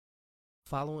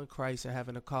Following Christ and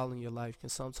having a call in your life can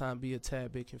sometimes be a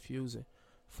tad bit confusing.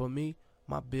 For me,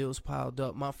 my bills piled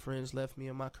up, my friends left me,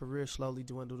 and my career slowly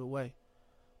dwindled away.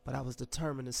 But I was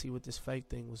determined to see what this faith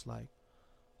thing was like.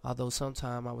 Although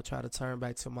sometime I would try to turn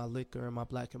back to my liquor and my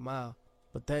Black and Mild,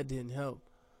 but that didn't help.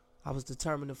 I was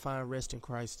determined to find rest in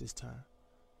Christ this time.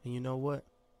 And you know what?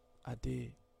 I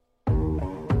did.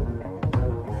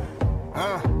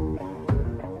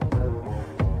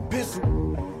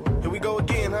 Pistol. Here we go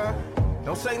again, huh?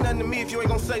 Don't say nothing to me if you ain't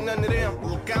gonna say nothing to them.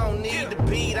 Look, I don't need the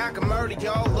beat, I can murder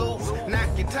y'all loose.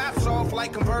 Knock your tops off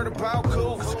like convertible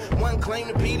coupes. One claim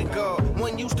to be the God,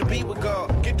 one used to be with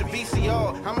God. Get the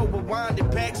VCR, I'ma rewind it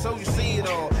back so you see it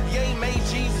all. Yeah, he made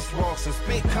Jesus walks and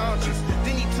spit conscience.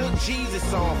 Then he took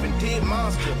Jesus off and did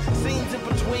monster. Scenes in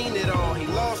between it all, he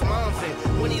lost moms.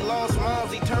 And when he lost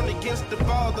moms, he turned against the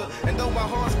Father. And though my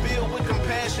heart's filled with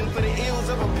compassion for the ills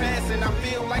of a passing, I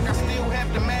feel like I still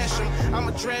have to mash him. I'm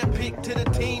a draft pick to the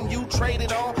team you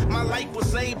traded on. My life was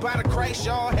saved by the Christ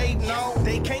y'all hating on.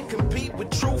 They can't compete with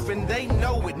truth and they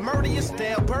know it. Murder your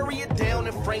style, bury it down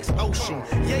in Frank's Ocean.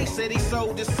 Ye said he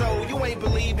sold his soul, you ain't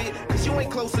believe it, cause you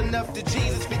ain't close enough to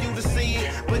Jesus for you to see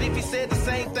it. But if he said the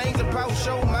same things about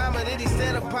your mama that he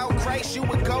said about Christ, you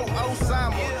would go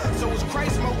Osama. So is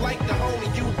Christ more like the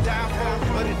homie you die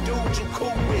for, or the dude you cool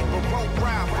with but won't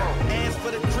ride for? As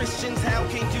for the Christians, how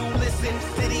can you listen?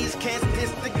 Cities can't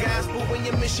diss the gospel when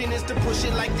your mission is to push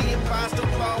it like the apostle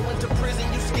Paul went to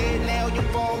prison. You scared now, you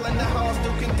fall under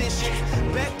hostile conditions.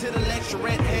 Back to the lecture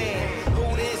at hand.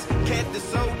 Who this cat that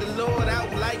sold the Lord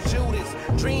out like Judas?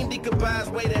 Dreamed he could buy his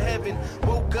way to heaven.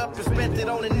 Woke up and spent it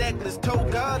on a necklace.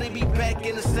 Told God he'd be back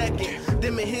in a second.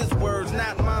 Them are his words,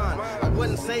 not mine. I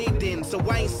wasn't saved then, so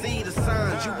I ain't see the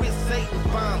signs. You with Satan,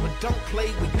 fine, but don't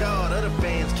play with God. Other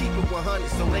fans keep it 100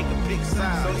 so they can pick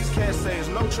sides. So these cats say there's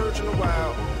no church in the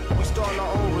wild. We starting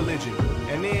our own religion.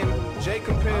 And then Jay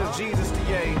compares Jesus to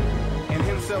Ye and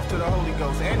himself to the Holy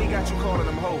Ghost. And he got you calling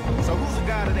him holy. So who's the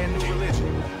God of that new religion?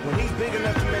 When he's big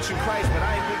enough to mention Christ, but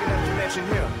I ain't big enough to mention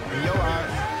him. In your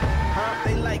eyes. Huh?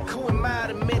 They like, who am I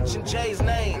to mention Jay's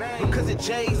name? Because of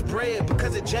Jay's bread,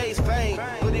 because of Jay's fame.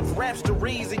 But if rap's the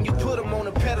reason you put him on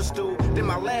a pedestal, then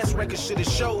my last record should have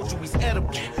showed you he's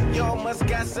edible. Y'all must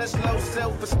got such low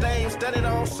self-esteem, studied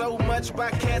on so much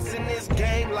by cats in this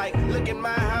game. Like, look at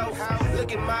my house,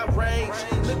 look at my range.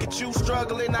 Look at you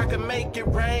struggling, I can make it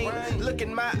rain. Look at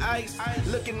my ice,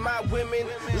 look at my women,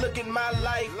 look at my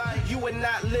life. You are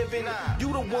not living,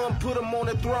 you the one put them on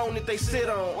the throne that they sit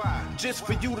on. Just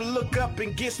for you to look up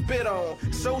and get spit on.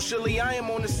 Socially, I am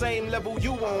on the same level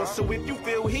you on. So if you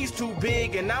feel he's too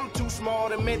big and I'm too small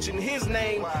to mention his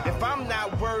name, if I'm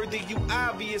not worthy, you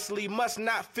obviously must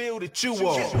not feel that you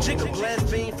are. Jigga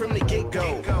blaspheme from the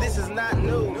get-go. This is not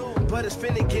new, but it's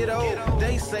finna get old.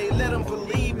 They say let him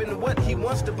believe in what he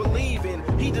wants to believe in.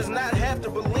 He does not have to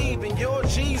believe in your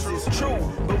Jesus, true.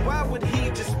 But why would he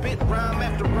just spit rhyme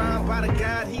after rhyme by the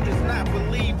God he does not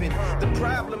believe in? The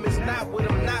problem is not what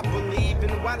I'm not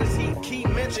believing. Why does he keep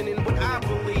mentioning what I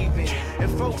believe in? And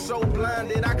folks so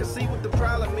blinded, I can see what the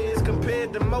problem is.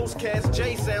 Compared to most cats,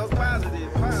 Jay sounds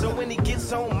positive. So when he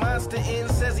gets on Monster Inn,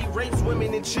 says he rapes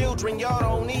women and children, y'all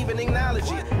don't even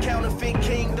acknowledge it. Counterfeit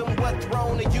kingdom, what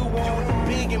throne are you on?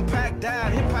 Big Impact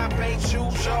died, hip-hop ain't you,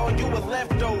 y'all. You were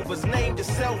leftovers, named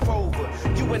yourself over.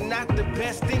 You are not the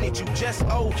best in it, you just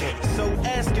over. So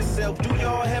ask yourself, do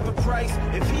y'all have a price?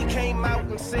 If he came out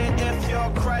and said F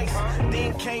y'all Christ,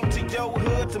 then came to your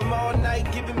hood tomorrow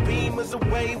night giving beamers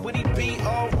away, would he be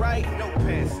alright? No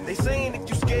pass. They saying if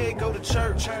you scared, go to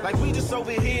church. Like we just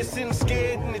over here sitting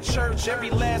scared in the church. Every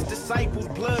last disciple's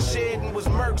bloodshed and was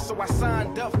murked. So I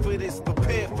signed up for this,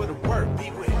 prepared for the work.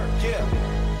 Yeah.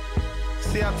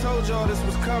 See, I told y'all this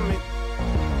was coming,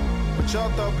 but y'all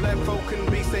thought black folk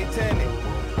couldn't be satanic.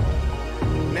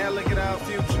 Now look at our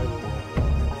future.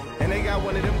 And they got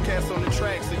one of them cats on the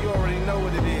track, so you already know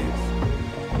what it is.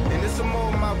 And there's some more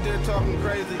of them out there talking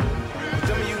crazy. But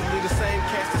them are usually the same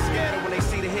cats that scatter when they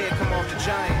see the head come off the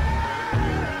giant.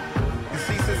 You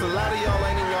see, since a lot of y'all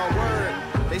ain't in y'all word,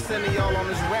 they sending y'all on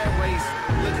this rat race,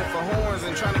 looking for horns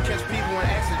and trying to catch people in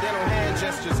accidental hand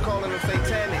gestures, calling them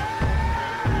satanic.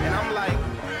 And I'm like,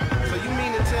 so you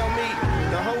mean to tell me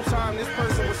the whole time this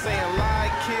person was saying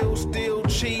lie, kill, steal,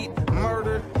 cheat,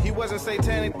 murder, he wasn't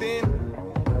satanic then?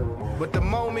 But the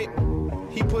moment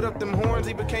he put up them horns,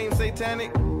 he became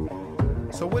satanic?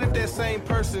 So what if that same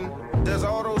person does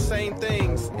all those same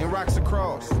things and rocks a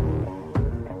cross?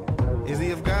 Is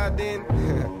he of God then?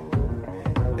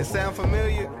 It sound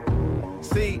familiar?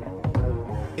 See,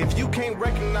 if you can't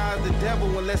recognize the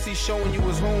devil unless he's showing you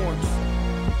his horns,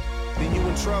 then you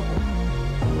in trouble.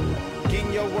 Get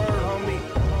in your word, homie.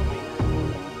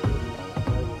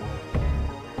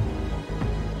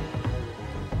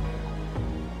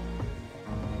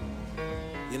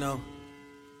 know,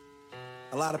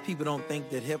 a lot of people don't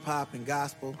think that hip-hop and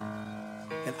gospel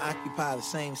can occupy the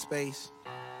same space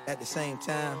at the same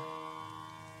time,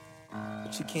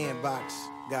 but you can't box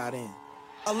God in.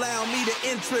 Allow me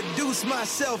to introduce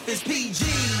myself as PG.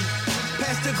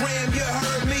 Pastor Graham, you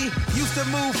heard me. Used to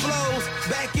move flows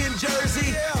back in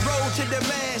Jersey. Road to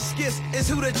Damascus is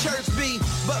who the church be,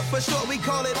 but for short we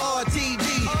call it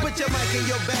RTD. Put your mic in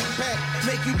your backpack,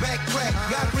 make you backtrack.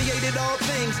 God created all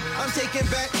things, I'm taking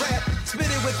back rap. Spit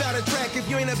it without a track if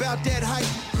you ain't about that hype.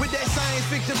 With that science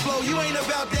fiction flow, you ain't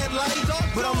about that life.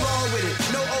 But I'm raw with it,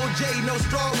 no OJ, no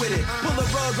straw with it. Pull a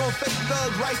rug on fake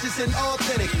thugs, righteous and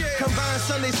authentic. Combine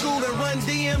Sunday school and run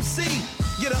DMC.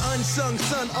 Get an unsung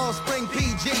son, offspring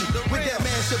PG. With that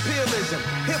mass appealism,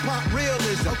 hip-hop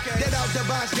realism. That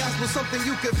out-the-box gospel, something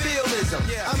you can feel-ism.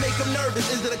 I make them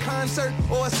nervous, is it a concert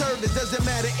or a service? Doesn't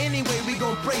matter anyway, we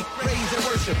gon' pray, praise and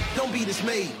worship. Don't be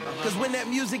dismayed, cause when that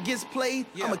music gets played,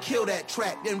 I'ma kill that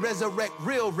track, then resurrect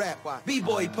real rap.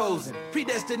 B-boy posing,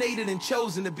 predestinated and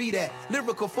chosen to be that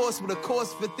lyrical force with a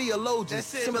course for theologians.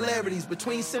 Similarities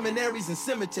between seminaries and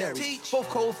cemeteries. Both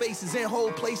cold faces and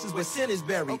whole places where sin is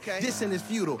buried. Dissing is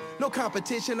futile. No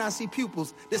competition, I see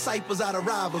pupils. Disciples out of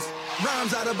rivals.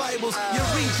 Rhymes out of Bibles. Your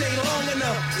reach ain't long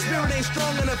enough. Spirit ain't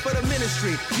strong enough for the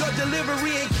ministry. Your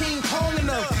delivery ain't King Kong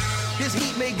enough. This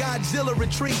heat made Godzilla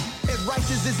retreat. As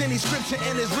righteous as any scripture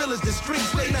and as real as the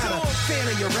streets. They not a fan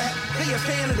of your rap, they a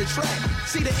fan of the track.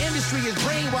 See, the industry is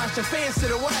brainwashed and fans to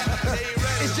the whack.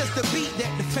 It's just the beat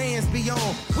that the fans be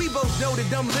on. We both know that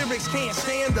them lyrics can't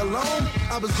stand alone.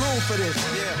 I was groomed for this.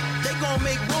 They gon'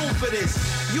 make room for this.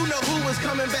 You know who was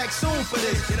coming back soon for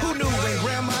this. Who knew when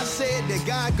grandma said that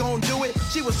God gon' do it?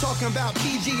 She was talking about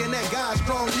PG and that God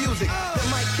strong music that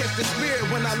might catch the spirit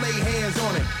when I lay hands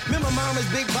on it. Remember mama's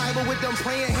big Bible with them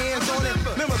praying hands on it?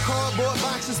 Remember cardboard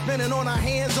boxes spinning on our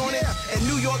hands on it? And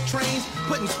New York trains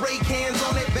putting spray cans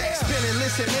on it? Back spinning,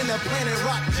 listening to Planet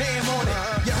Rock Jam on it.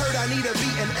 You heard I need a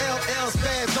beat and LL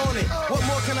spaz on it. What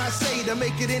more can I say to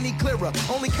make it any clearer?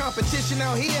 Only competition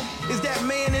out here is that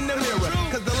man in the mirror.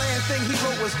 Cause the last thing he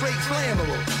wrote was straight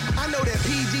flammable. I know that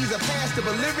PG's a pastor,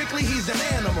 but lyrically he's an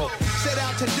animal. Set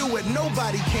out to do what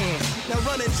nobody can. Now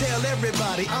run and tell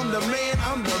everybody, I'm the man,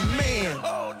 I'm the man.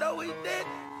 Oh, no he didn't.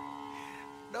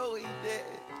 No he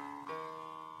didn't.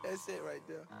 That's it right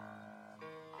there.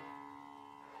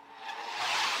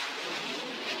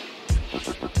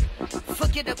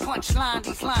 Forget a punchline,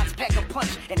 these lines pack a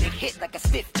punch and they hit like a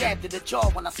stiff jab to the jaw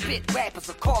when I spit. Rappers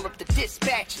will call up the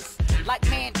dispatchers. Like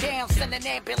man down, send an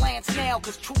ambulance now,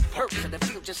 cause truth hurts and it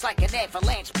feels just like an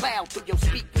avalanche plow through your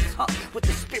speakers, With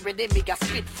the spirit in me, I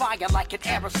spit fire like an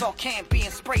aerosol can being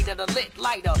sprayed at a lit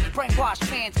lighter. Brainwashed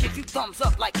fans give you thumbs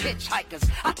up like hitchhikers.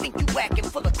 I think you whacking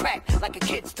full of crack like a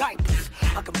kid's diapers.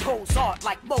 I compose art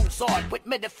like Mozart with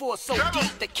metaphors so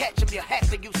deep to catch them you have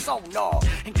to use sonar.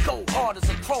 And go hard as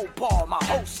a crowbar, my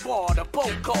whole squad, a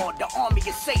Bogard, the army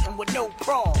of Satan with no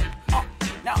prod.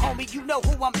 Now homie, you know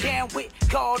who I'm down with.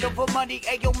 God over money,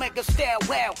 Ayo Mega style,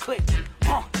 wow clip.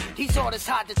 These artists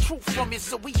hide the truth from you,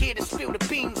 so we here to spill the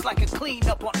beans like a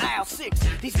cleanup on aisle 6.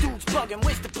 These dudes bugging,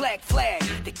 where's the black flag?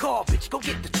 They garbage, go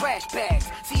get the trash bags.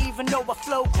 See, even though I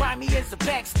flow grimy as a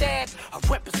backstab,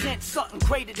 I represent something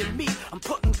greater than me. I'm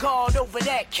putting God over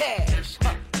that cash.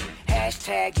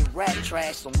 Hashtag you rap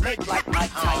trash, so make like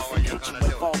Mike Tyson, hit you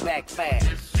and fall back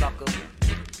fast, sucker.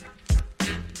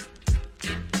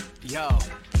 Yo,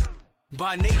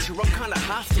 by nature I'm kinda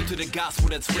hostile to the gospel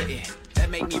that's written. That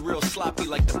make me real sloppy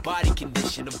like the body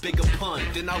condition. A bigger pun,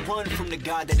 then I run from the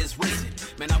God that is risen.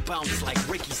 Man, I bounce like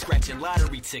Ricky scratching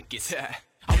lottery tickets.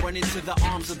 I run into the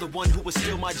arms of the one who will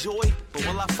steal my joy, but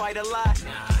will I fight a lie?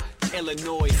 Nah.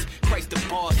 Illinois, Christ the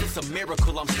boss, it's a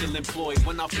miracle I'm still employed.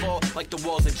 When I fall like the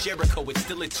walls of Jericho, it's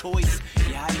still a choice.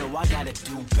 Yeah, I know I gotta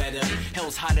do better.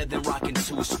 Hell's hotter than rocking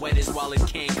 2 sweaters while in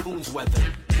Cancun's weather.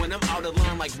 When I'm out of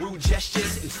line like rude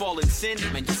gestures and fallen sin,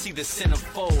 man, you see the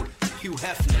centerfold, Hugh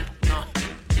Hefner.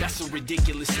 That's a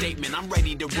ridiculous statement. I'm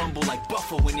ready to rumble like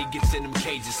Buffer when he gets in them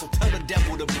cages. So tell the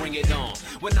devil to bring it on.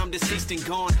 When I'm deceased and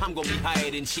gone, I'm gonna be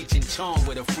higher than Cheech and Chong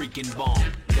with a freaking bomb.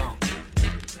 Gone.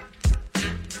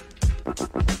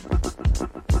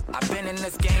 I've been in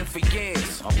this game for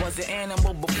years. I was an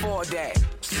animal before that.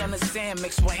 Son of Sam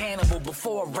mixed with Hannibal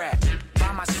before rap.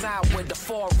 By my side with the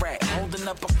 4-rat, holding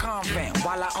up a convent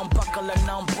while I unbuckle a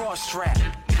non-broad strap.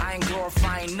 I ain't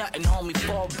glorifying nothing, homie,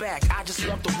 fall back. I just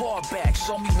want the war back,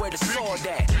 show me where the sword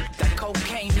at. That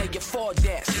cocaine, they afford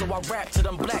that. So I rap to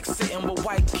them blacks sitting with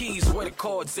white keys where the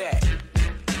chords at.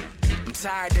 I'm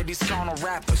tired of these carnal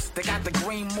rappers. They got the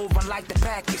green moving like the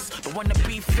Packers. But when the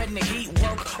beef and the heat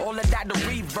work, all of that the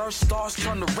reverse stars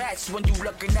turn to rats when you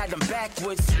looking at them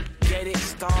backwards. Get it?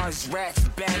 Stars, rats,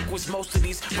 backwards. Most of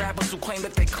these rappers who claim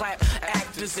that they clap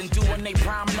actors and doing they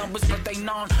prime numbers, but they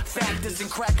non-factors and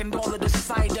cracking all of the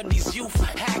sight of these youth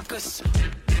hackers.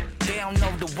 They don't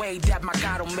know the way that my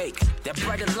God will make. That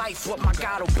bread of life, what my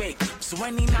God will bake. So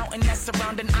any mountain that's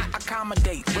surrounding, I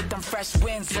accommodate. With them fresh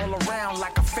winds all around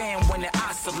like a fan when it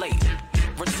oscillate.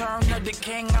 Return of the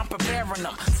king, I'm preparing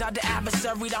them. Tell the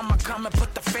adversary I'ma come and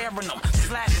put the fear in them.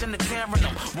 Slashing and tearing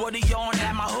them. Woody on,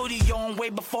 had my hoodie on way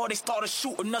before they started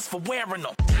shooting us for wearing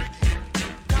them.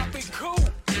 Copy cool.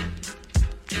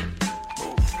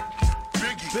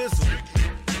 Bizzle.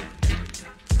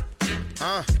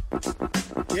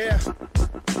 Yeah.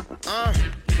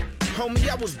 Homie,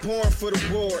 I was born for the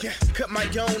war. Cut my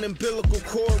own umbilical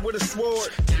cord with a sword.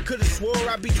 Could've swore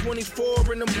I'd be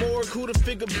 24 in the morgue. Who'da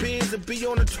figured biz and be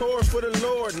on a tour for the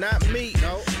Lord? Not me.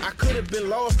 No. I could've been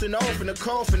lost and off in a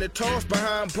coffin and tossed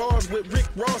behind bars with Rick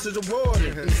Ross as a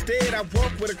warden. Instead, I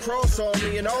walk with a cross on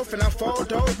me and often I fall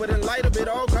dog, but in light of it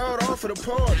all, got off of the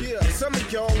party. Some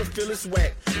of y'all will feel it's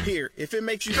whack. Here, if it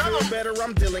makes you feel better,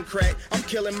 I'm dealing crack. I'm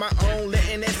killing my own,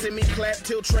 letting that send me clap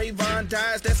till Trayvon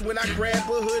dies. That's when I grab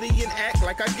a hoodie and act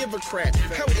like I give a crap.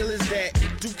 How ill is that?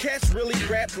 Do cats really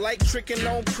rap like tricking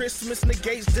on Christmas?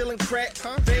 Negates dealing crack.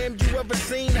 Fam, you ever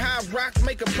seen how rock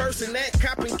make a person act?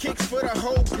 Copping kicks for the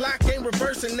whole block, ain't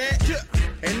reversing that.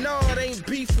 And no, it ain't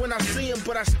beef when I see him,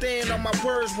 but I stand on my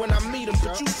words when I meet him.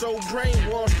 But you so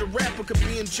brainwashed, the rapper could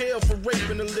be in jail for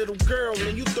raping a little girl,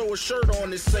 and you throw a shirt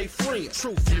on that say free.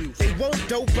 Truth news. They won't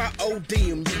dope, I OD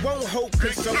him. You won't hope,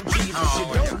 cause so Jesus. You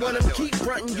don't want them, keep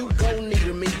frontin', you gon' need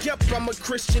them. And yup, I'm a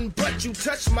Christian, but you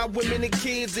touch my women and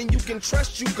kids, and you can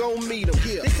trust you gon' meet them.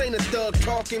 This ain't a thug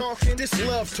talking, this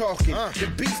love talking.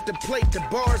 The beats, the plate, the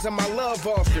bars are my love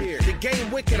offering. The game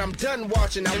wicked, I'm done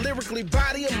watching. I lyrically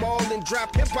body them all and drop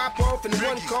hip-hop off in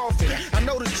one coffin. I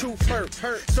know the truth hurt,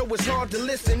 so it's hard to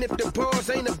listen if the bars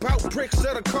ain't about bricks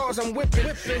or the cars I'm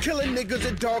whipping. Killing niggas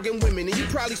and dogging women, and you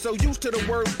probably so used to the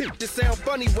word bitch to sound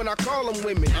funny when I call them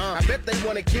women. I bet they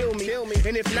wanna kill me,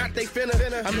 and if not, they finna.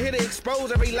 I'm here to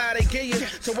expose every lie they give you,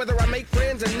 so whether I make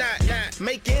friends or not,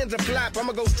 make ends or flop,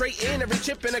 I'ma go straight in. Every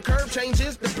chip in the curve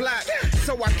changes the block.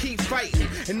 So I keep fighting,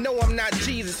 and no, I'm not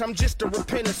Jesus. I'm just a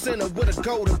repentant sinner with a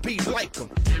goal to be like him.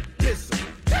 Listen.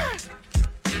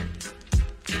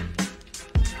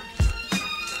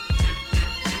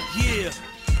 Yeah.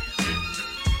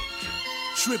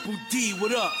 Triple D,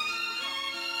 what up?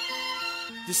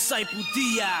 Disciple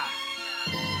D.I.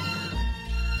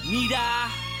 Need I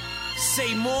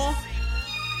say more?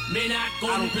 Man, I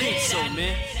don't think so,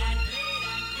 man.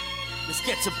 Let's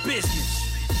get to business.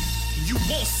 You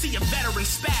won't see a veteran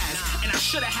spaz, and I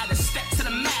should've had a step to the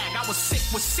mag. I was sick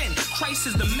with sin, Christ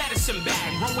is the medicine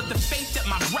bag. Run with the faith that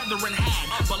my brethren had,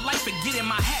 but life would get in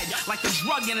my head like a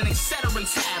drug in an etc.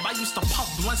 tab. I used to puff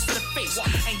blunts to the face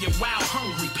and get wild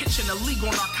hungry, pitching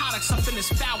illegal narcotics up in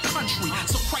this foul country.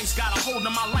 So Christ got a hold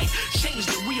of my life, changed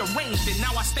it, rearranged it.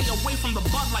 Now I stay away from the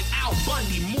bud like Al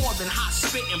Bundy. More than hot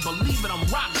spitting, believe it, I'm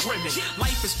rock driven.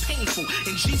 Life is painful,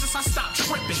 in Jesus I stopped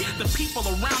tripping. The people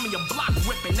around me are block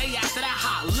ripping, they after that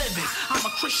hot living. I'm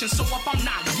a Christian, so up I'm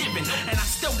not giving, and I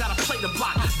still gotta play the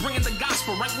block, bringing the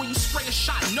gospel right where you spray a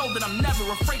shot. Know that I'm never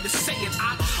afraid to say it.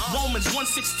 Romans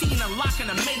 1:16,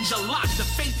 unlocking a major lock. The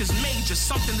faith is major,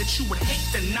 something that you would hate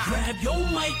to not. Grab your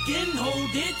mic and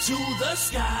hold it to the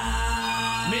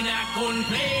sky. Me not gon'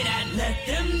 play that. Let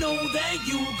them know that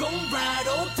you gon' ride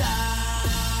or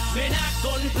die. Me not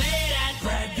gon' play that.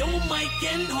 Grab your mic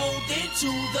and hold it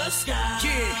to the sky.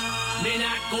 Yeah. Me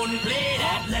not gon' play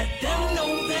that. Let them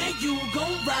know that you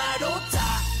gon' ride or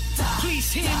die.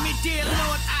 Please hear me, dear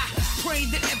Lord, I pray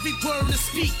that every word I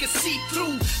speak can see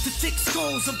through the thick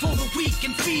skulls of all the weak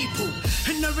and feeble,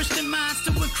 and nourish their minds to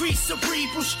increase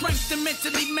cerebral strength. The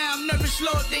mentally malnourished,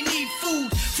 Lord, they need food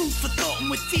for thought,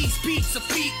 and with these beats I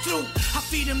feed through. I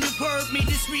feed them your word, may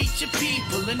this reach your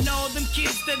people, and all them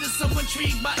kids that are so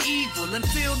intrigued by evil, and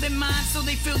fill their minds so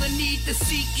they feel the need to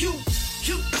seek you.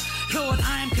 Lord,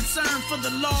 I am concerned for the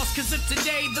lost, cause if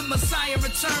today the Messiah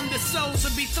returned, the souls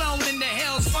will be thrown into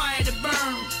hell's fire to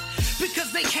burn,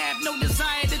 because they have no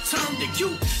desire to turn to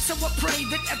you. So I pray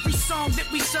that every song that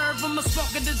we serve them must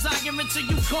spark a desire until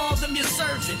you call them your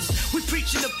servants. We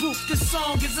preach in the booth, this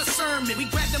song is a sermon. We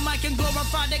grab the mic and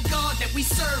glorify the God that we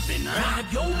serving. Grab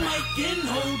your mic and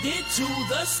hold it to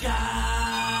the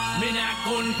sky. Me not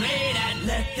gon' play that.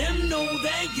 Let them know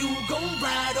that you gon'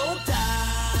 ride or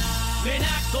die. Me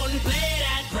not gon' play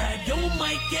that. Grab your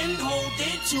mic and hold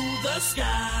it to the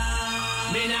sky.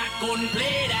 Me not gon'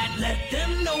 play that. Let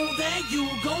them know that you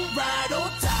gon' ride or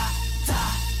die,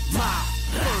 die, die.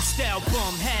 My first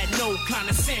album had no kind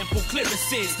of sample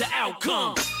clearances. The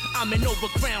outcome, I'm an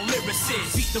overground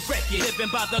lyricist. Beat the record, living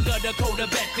by the gutter code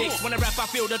of ethics. When I rap, I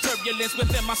feel the turbulence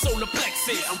within my solar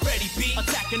plexus. I'm ready, B.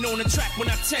 Attacking on the track when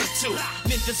I tend to.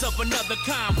 Ninjas of another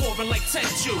kind, warring like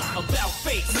Tenchu. About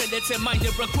face,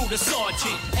 militant-minded recruiter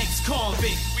sergeant.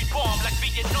 Ex-convict, we bomb like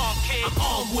Vietnam kid. I'm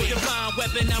armed with divine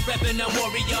weapon, I'm repping a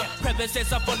warrior.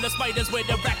 Presences are full of spiders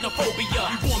with arachnophobia.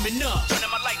 I'm warming up,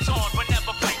 turning my lights on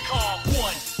whenever fight calm.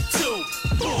 1, 2,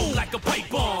 boom, like a pipe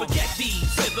bomb. Forget these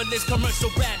frivolous commercial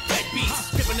rap dead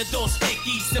beats. Gripping the door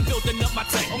stickies and building up my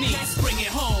techniques. Bring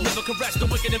it home, never caress the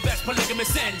wicked and best,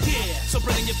 polygamous end. Yeah, so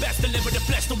bring in your best, deliver the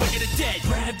flesh, the wicked and dead.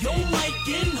 Grab your mic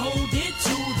and hold it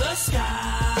to the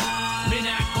sky. Me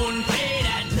not gon' play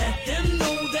that. Let them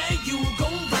know that you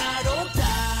gon' ride or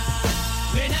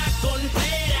die. Me not gon'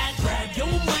 play that. Grab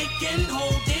your mic and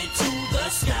hold it to the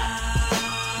sky.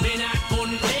 Me not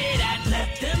gon' play that.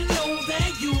 Let them know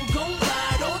that you gon'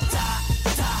 ride or die,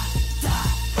 die,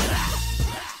 die.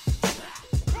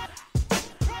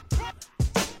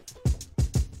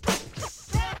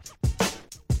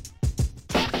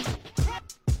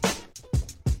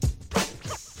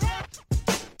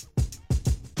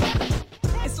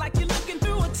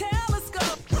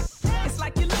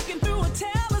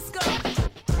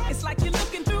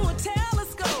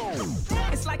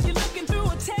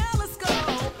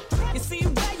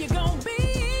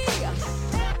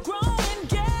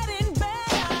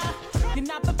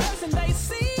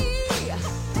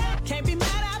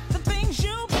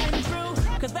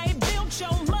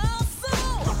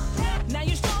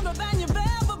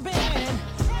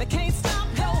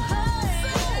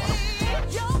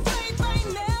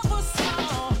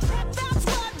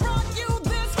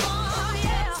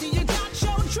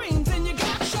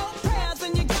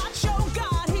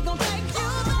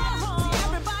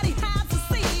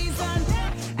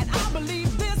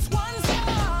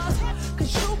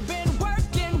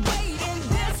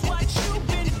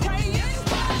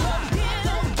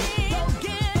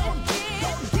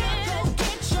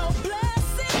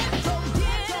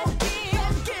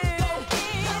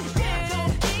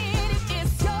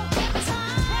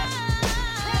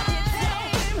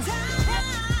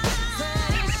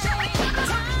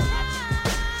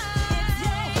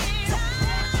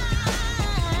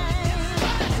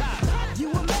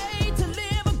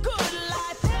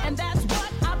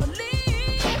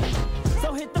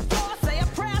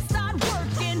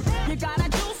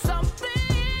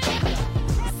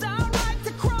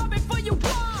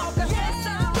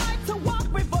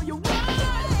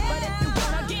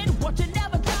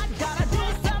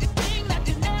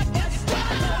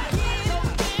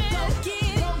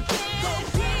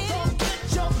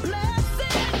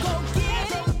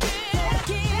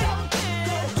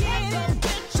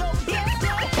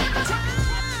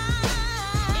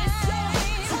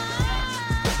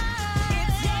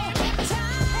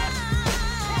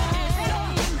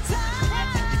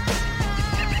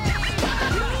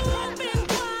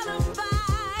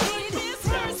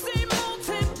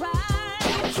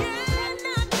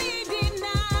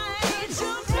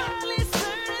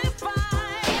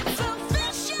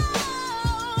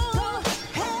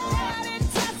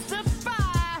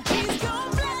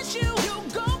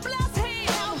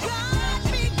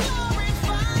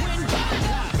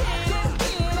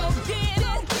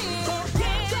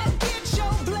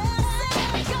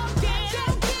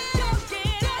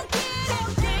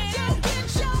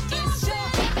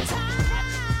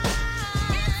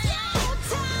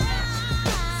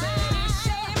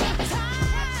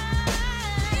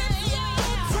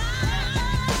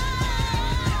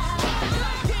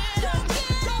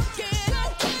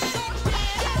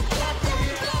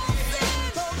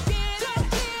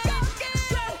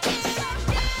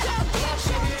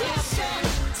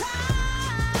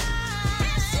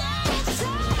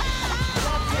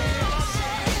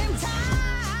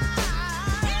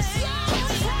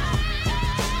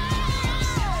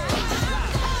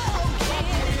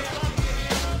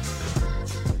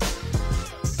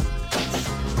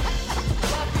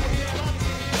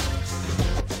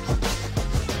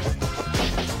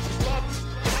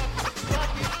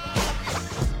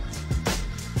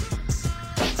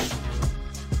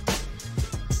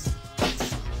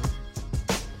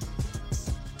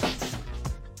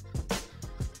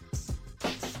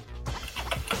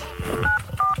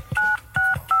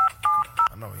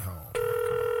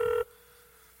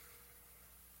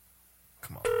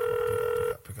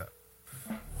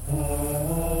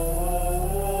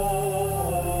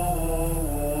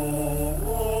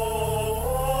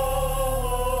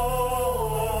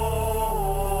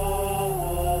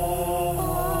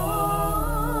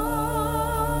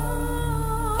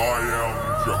 I am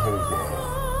Jehovah,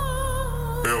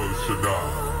 El Shaddai,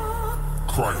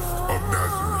 Christ of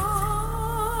Nazareth,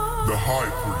 the High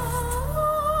Priest,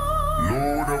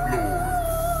 Lord of Lords,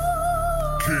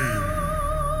 King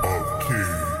of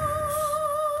Kings.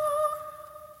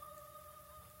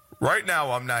 Right now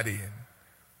I'm not in,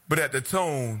 but at the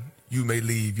tone you may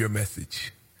leave your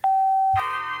message.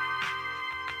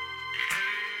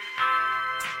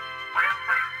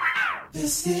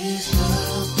 This is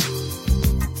love,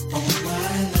 oh my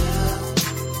love.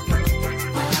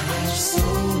 I have so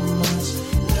much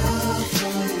love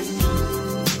for you.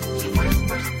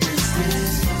 This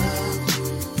is love,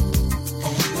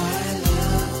 oh my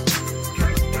love.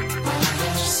 I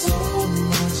have so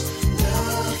much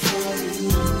love for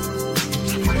you.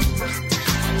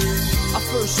 I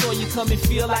first saw you come and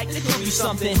feel like there could be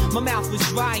something. My mouth was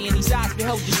dry and these eyes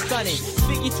beheld you stunning.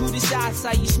 Figure through this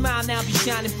eyesight, you smile now, be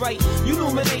shining bright. You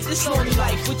illuminate this lonely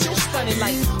life with your stunning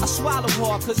light. I swallow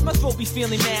hard, cause my throat be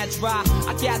feeling mad dry.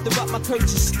 I gather up my courage and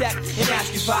step and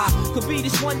ask if I could be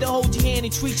this one to hold your hand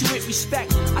and treat you with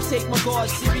respect. I take my guard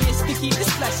serious to keep this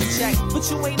flesh in check. But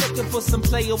you ain't looking for some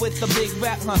player with a big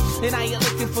rap, huh? And I ain't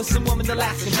looking for some woman to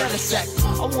last another sec.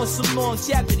 I want some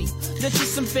longevity, not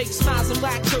just some fake smiles and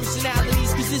whack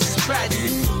personalities, cause this is tragedy.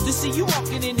 To see you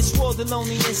walking in this world of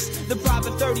loneliness. The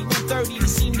private 3130 to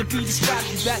seem to be described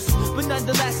as best. But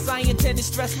nonetheless, I intend to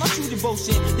stress my true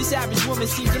devotion. This average woman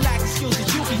seems to lack the skills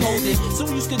that you be holding. So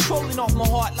use controlling off my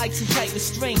heart like some type of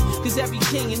string. Cause every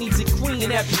king needs a queen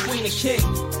and every queen a king.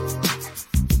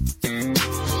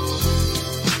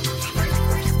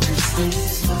 This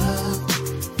is love,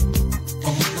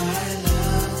 oh my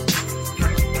love.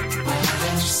 I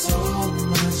have so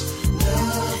much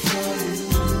love for you.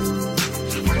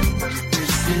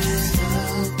 This is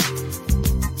love,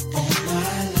 oh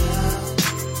my love.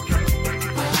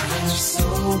 I have so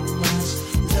much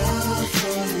love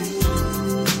for you.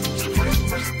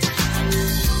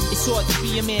 It's hard to be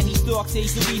a man these dark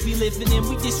days that we be living in.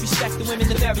 We disrespect the women,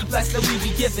 the very blessed that we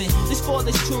be given. This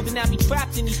father's children now be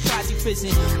trapped in these project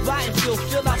prison. Buy and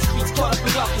fill out streets, caught up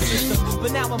in the system.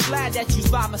 But now I'm glad that you's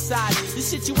by my side. The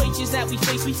situations that we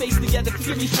face together.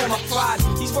 Forgive me for my pride.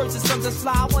 These words are sometimes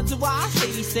fly. I wonder why I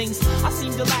say these things. I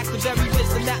seem to lack the very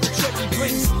wisdom that maturity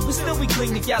brings. But still we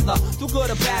cling together through good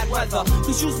or bad weather.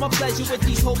 Cause use my pleasure with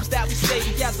these hopes that we stay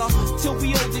together till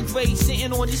we old and gray,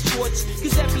 sitting on this porch.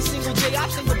 Cause every single day I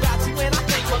think about you and I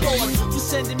thank my Lord for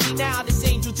sending me now this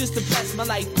angel just to bless my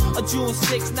life. A June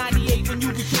 6, 98 when you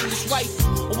became his wife.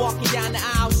 I'm walking down the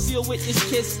aisle, sealed with this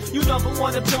kiss. You number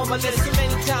one upon my list. So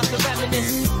many times I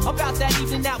reminisce about that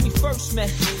evening that we first met.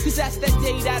 Cause that's that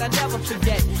day that I never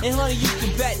forget. And honey, you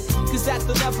can bet, cause that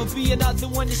there'll never be another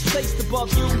one that's placed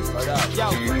above you.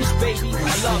 Yo, baby,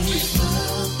 I love you.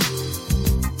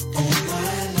 Oh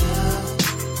my love,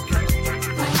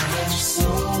 I have so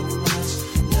much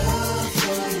love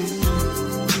for you.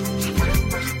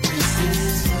 This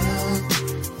is love,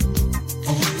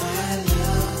 oh my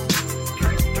love.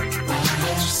 I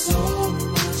have so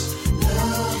much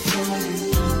love for you.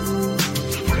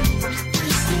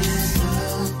 This is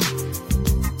love,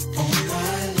 oh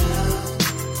my love.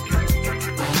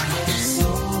 I have so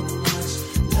much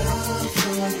love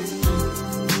for you.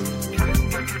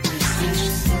 This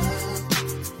is love,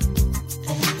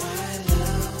 oh my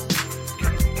love.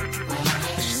 I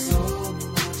have so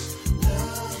much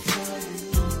love for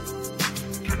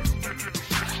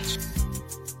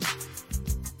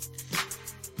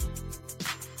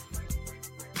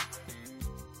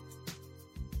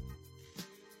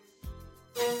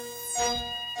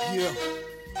Yeah.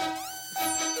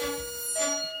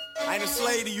 I ain't a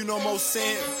slave to you no more,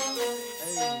 sin.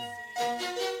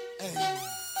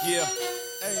 Yeah.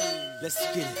 Let's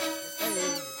get it.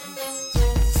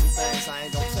 Some things I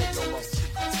ain't gonna take no more.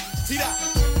 T-Dot.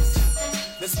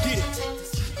 Let's get it.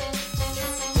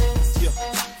 Yeah.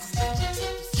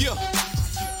 Yeah.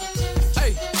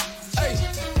 Hey. Hey.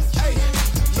 Hey.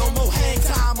 No more hang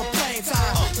time or playing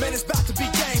time. Man, it's about to be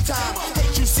game time.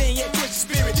 Hate you sin, yet quit your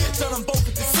spirit. Turn them both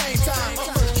at the same time.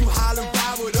 First you holler and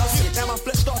ride with us. Now my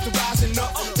flesh starts to rising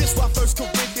up. This why First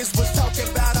Corinthians was talking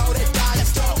about all that dying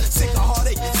stuff. Sick of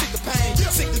heartache, sick of pain.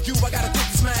 Sick of you, I gotta quit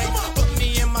this man. But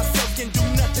me and myself can do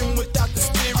nothing without the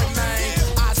spirit, man.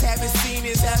 Eyes haven't seen,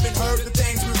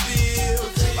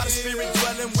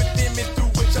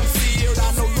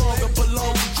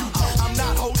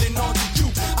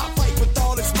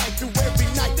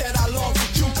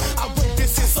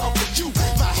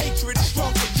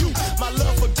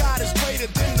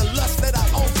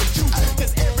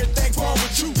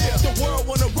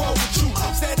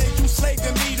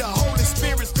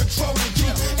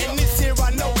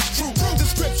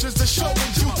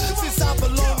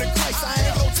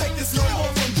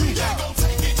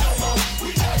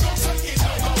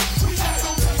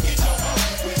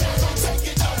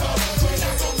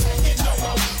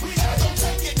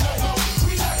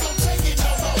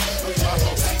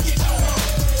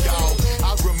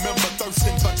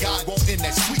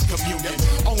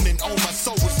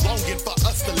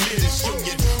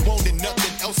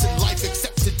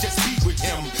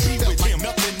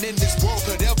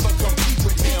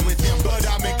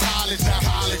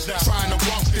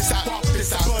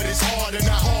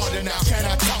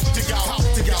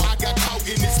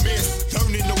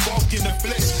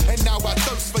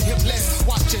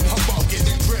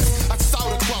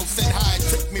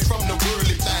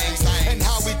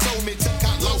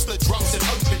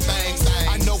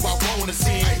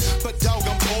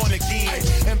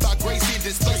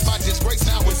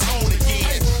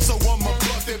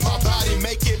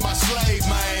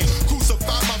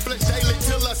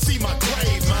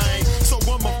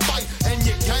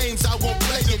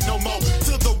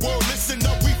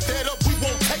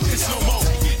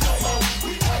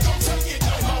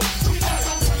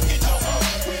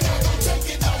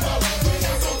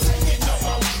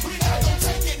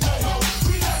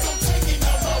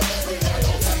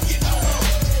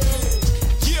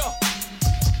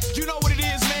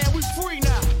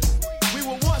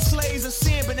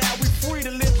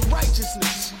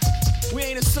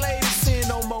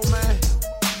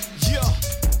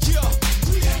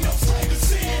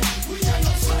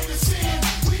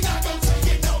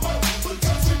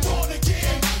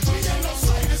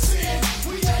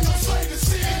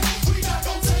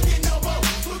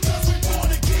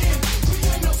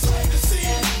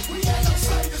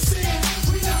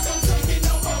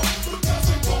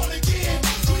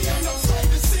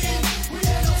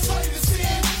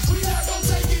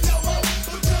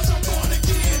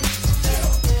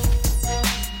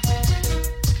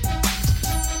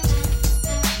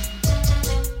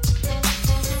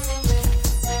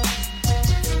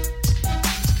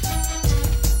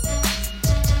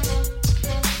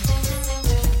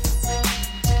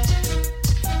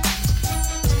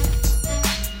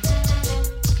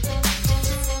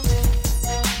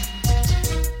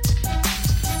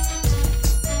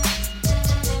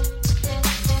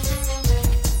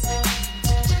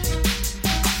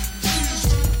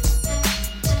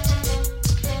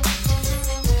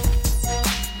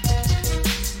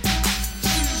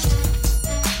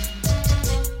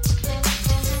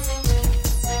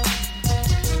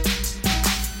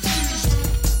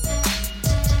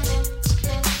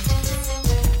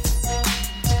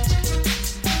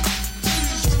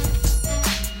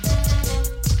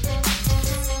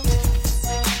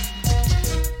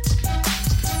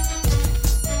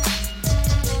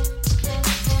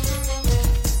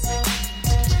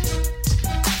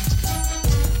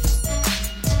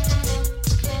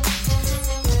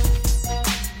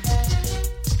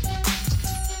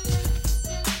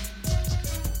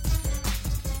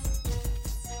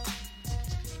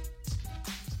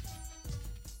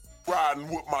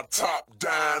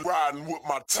 riding with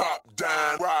my top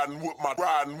down, riding with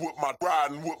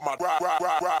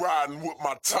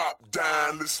my top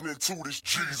down, listening to this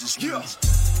Jesus music.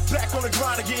 Back on the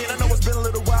grind again, I know it's been a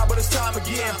little while, but it's time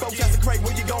again. Folks asking Craig,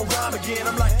 when you gon' rhyme again?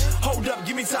 I'm like, hold up,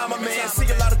 give me time, my man. See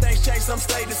a lot of things change, some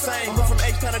stay the same. Went from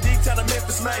H-Town to D-Town to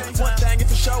Memphis, man. One thing is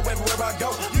for sure, everywhere I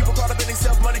go, people caught up in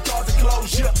themselves, money, cars, and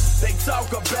clothes, yeah. They talk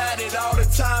about it all the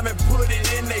time and put it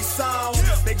in their songs.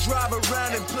 They drive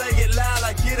around and play it loud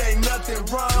like it ain't nothing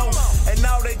wrong. And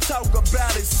all they talk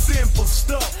about is simple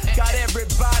stuff. Got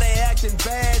everybody acting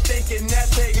bad, thinking that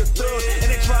they a thug.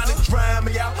 And they trying to drown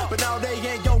me out, but now they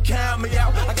ain't gon' count me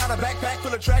out. I got a backpack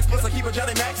full of tracks, plus I keep a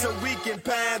Johnny Mac so we can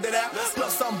pound it out.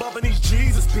 Plus I'm bumping these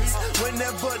Jesus beats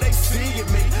whenever they seeing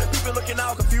me. People looking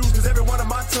all confused cause every one of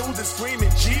my tunes is screaming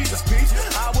Jesus beats.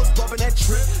 I was bumping that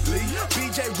Trip Lee,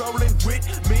 BJ rolling with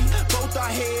me. Both our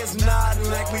heads nodding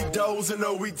like we dozing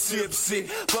or we tipsy.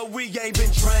 But we ain't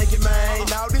been drinking, man.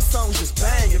 Now this song's just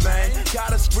banging, man.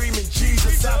 Got us screaming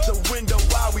Jesus out the window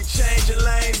while we changing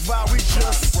lanes, while we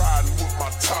just riding with my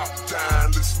top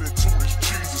down, listening to this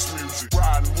Jesus music.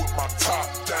 Riding with my top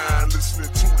down,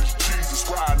 listening to this Jesus.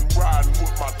 Riding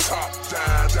with my top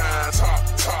down,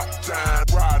 top down.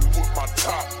 Riding with my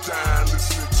top down,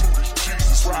 listening to this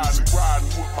Jesus. Riding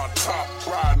with my top,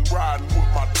 riding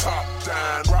with my top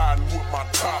down, riding with my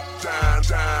top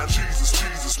down.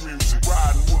 Jesus music.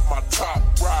 Riding with my top,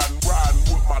 riding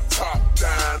with my top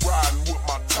down, riding with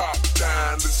my top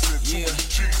down, listening to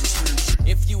this Jesus music.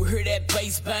 If you hear that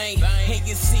bass bang, and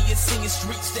you see us in the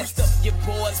streets, that stuff your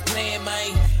boys playing,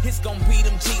 man. It's gon' be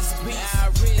them Jesus beats.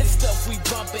 That stuff we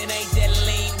bumpin' ain't that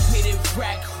lean with it,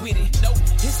 rock with it. Nope,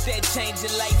 it's that change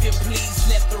your life and please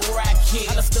let the rock hit.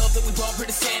 All the stuff that we bump here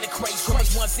to Santa Craze.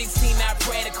 Craze 116, I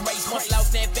pray to Craze. Once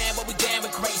lost that fan, but we damn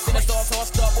it crazy. And the stars all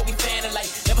stuff, but we fanning like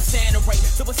never stand a race.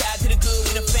 Suicide to the good,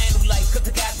 we the fan who like, cause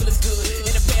the gospel is good.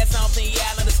 In the past, I don't think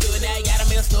y'all understood. Now you got them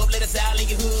messed up, let us out in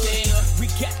your hood. We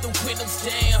got the windows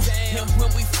down, and when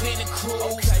we finna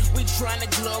cruise, we tryna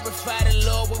glorify the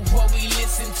Lord with what we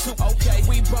listen to.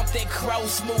 We bump that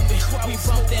cross movement, we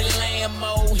bump that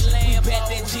Lambo, we bet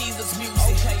that Jesus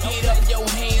music. Get up your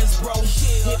hands, bro.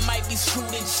 It might be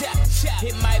screwed and chopped,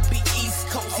 it might be East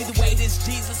Coast. Either way, this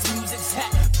Jesus music's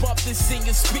hot. Bump this in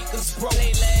your speakers, bro.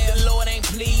 The Lord ain't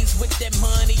pleased with that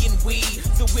money and weed.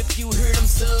 So if you hear them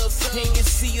subs and you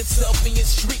see yourself in your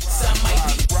streets, I might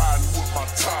be riding with my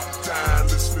top down,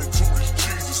 listening to this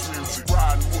Jesus music.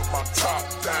 Riding with my top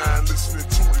down, listening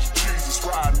to this Jesus.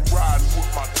 Riding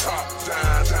with my top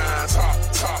down,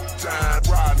 top down.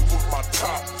 Riding with my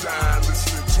top down,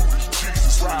 listening to this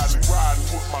Jesus. Riding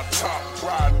with my top,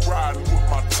 riding with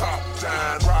my top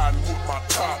down, riding with my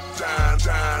top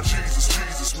down.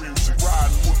 Jesus music.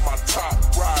 Riding with my top,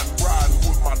 riding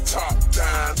with my top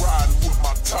down, riding with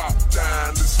my top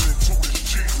down, listening to this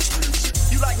Jesus music.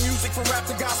 You like music from rap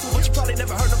to gospel, but you probably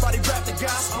never heard nobody rap the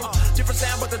gospel. Different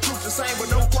sound, but the truth's the same.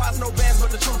 With no choirs, no bands,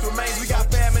 but the truth remains. We got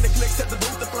fam in the click, set the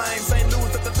booth the flame. St.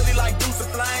 Louis up the city like Deuce of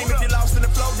Flame. If you're lost in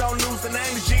the flow, don't lose the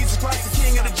name. It's Jesus Christ, the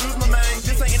King of the Jews, my man.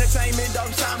 This ain't entertainment, dog,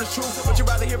 time the truth. But you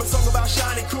rather hear a song about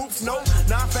shiny coops? Nope,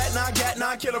 non-fat, non-gat,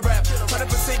 non-killer rap.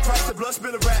 100% Christ, the blood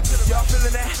spill of rap. Y'all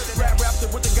feeling that? Rap raptor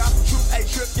with the gospel truth, a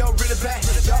trip, y'all really bad.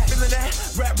 Y'all feeling that?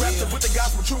 Rap raptor with the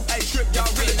gospel truth, a trip,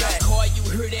 y'all really bad. You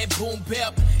hear that boom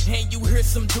bap, and you hear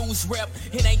some dudes rap.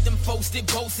 It ain't them folks that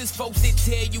boast, it's folks that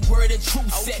tell you where the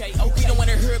truth set. We don't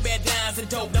wanna hear bad dimes and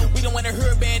dope. We don't wanna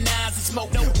hear bad nines and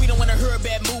smoke. We don't wanna hear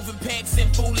bad moving pants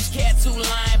and foolish cats who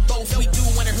lying boast. We do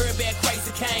wanna hear bad Christ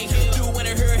the King. Do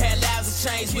wanna hear how lives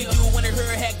have changed. We do wanna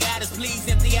hear how God is pleased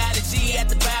and theology at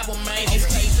the Bible, man. This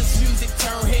Jesus music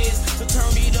turn heads, so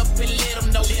turn it up and let them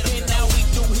know. And now we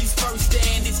do his first day,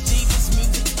 and this Jesus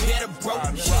music better bro.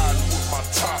 Riding with my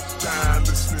top down,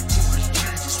 listening to this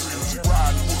Jesus music.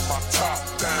 Riding with my top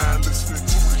down, listening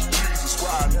to this Jesus.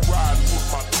 Riding with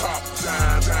my top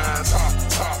down,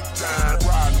 top down.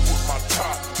 Riding with my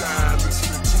top down,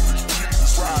 listening to this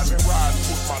Jesus. Riding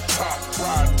with my top,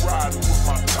 riding with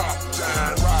my top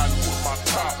down, riding with my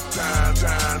top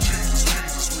down.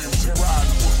 Jesus music.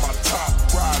 Riding with my top,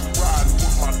 riding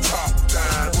with my top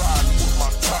down, riding with my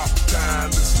top down,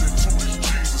 listening to this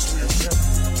Jesus music.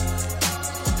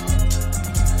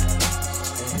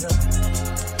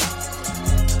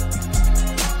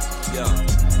 Yeah.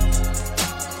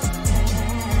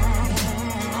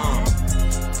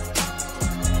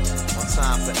 One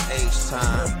time for H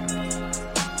time.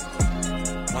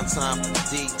 One time for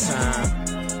D time.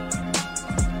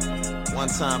 One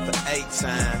time for A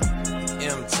time.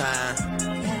 M time.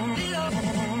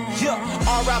 Yeah,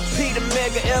 R.I.P. to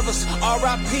Mega Evers,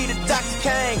 R.I.P. to Dr.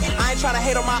 Kane. I ain't tryna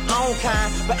hate on my own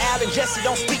kind, but Al and Jesse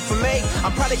don't speak for me.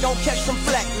 I'm probably gonna catch some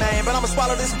black, man. But I'ma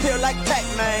swallow this pill like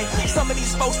Pac-Man. Some of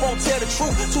these folks won't tell the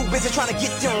truth. Too busy trying to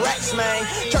get them racks, man.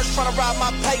 Church trying to rob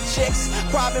my paychecks.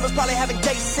 Crowd members probably having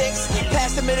gay sex.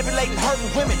 Pastor manipulating,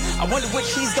 hurting women. I wonder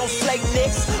which he's gonna slay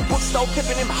next. Bookstore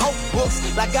pimping them hope books.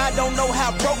 Like I don't know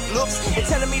how broke looks. And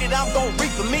telling me that I'm gonna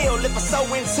reap a meal if I sow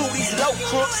into these low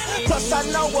crooks. Plus I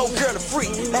know old girl a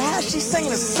freak. Now how she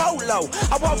singing a solo?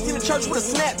 I walked in the church with a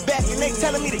snapback and they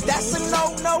telling me that that's a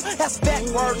no-no. That's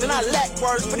backwards and I lack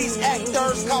words for these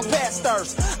actors called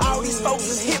pastors. All these folks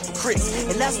is hypocrites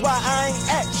and that's why I ain't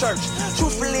at church.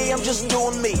 Truthfully, I'm just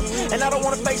doing me. And I don't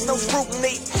wanna face no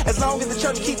scrutiny. As long as the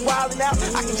church keep wilding out,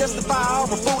 I can justify all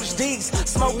my foolish deeds.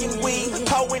 Smoking weed,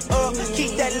 pulling up,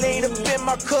 keep that lean up in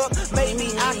my cup.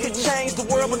 Maybe I could change the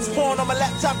world, but this porn on my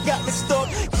laptop got me stuck.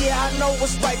 Yeah, I know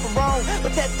what's right or wrong,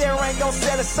 but that there ain't gonna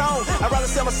sell a song. I'd rather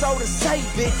sell my soul than save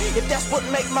it, if that's what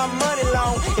make my money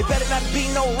long. It better not be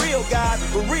no real God,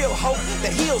 but real hope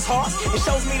that heals hearts. It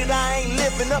shows me that I ain't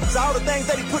living up to all the things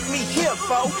that he put me here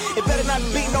for. It better not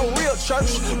be no real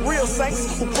church, real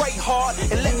saints who pray hard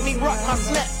and let me rock my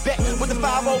snapback with the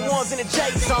 501s in the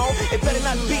J zone. It better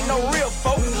not be no real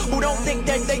folk who don't think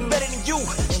that they better than you.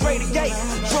 Straight or gay,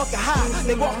 drunk or high,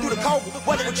 they walk through the cold,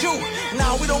 whether with you.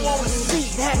 Nah, we don't want to see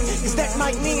that, cause that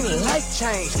might mean life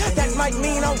change. That might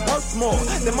mean I'm worth more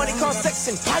than money, car, sex,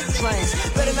 and pipe trains.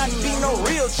 Better not be no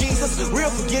real Jesus, real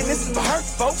forgiveness for hurt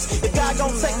folks. If God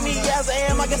gon' take me as I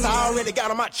am, I guess I already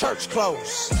got on my church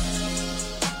clothes.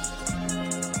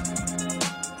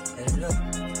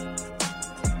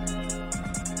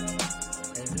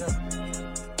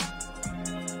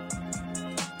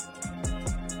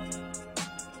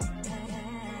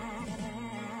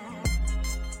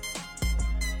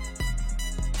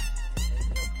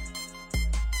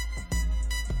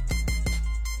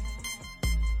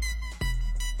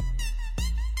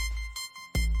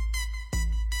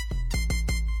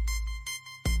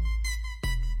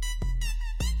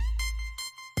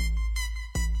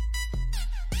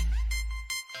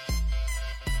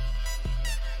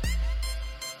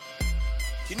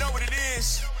 You know what it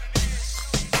is?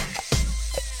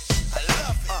 I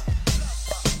love it.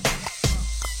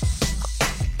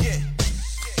 Yeah.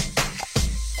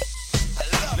 I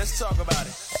love it. Let's talk about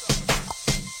it.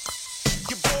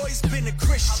 Your boy's been a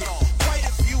Christian quite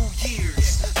a few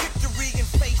years. Victory in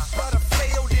faith, but I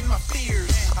failed in my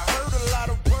fears. I heard a lot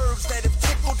of words that have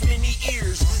tickled many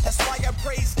ears. That's why I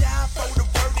praise God for the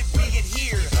word it being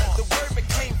here. The word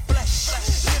became flesh,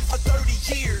 lived for 30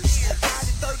 years. Died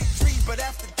at 33, but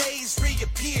after days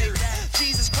reappeared.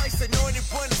 Jesus Christ, anointed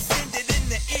one, ascended in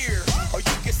the ear. Or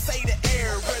you could say the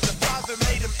air, where the Father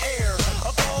made him heir.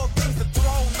 Of all things, the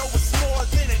throne, no, it's more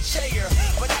than a chair.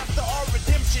 But after our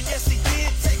redemption, yes, he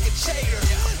did take a chair.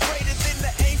 Greater than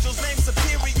the angels, named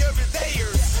superior to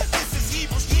theirs.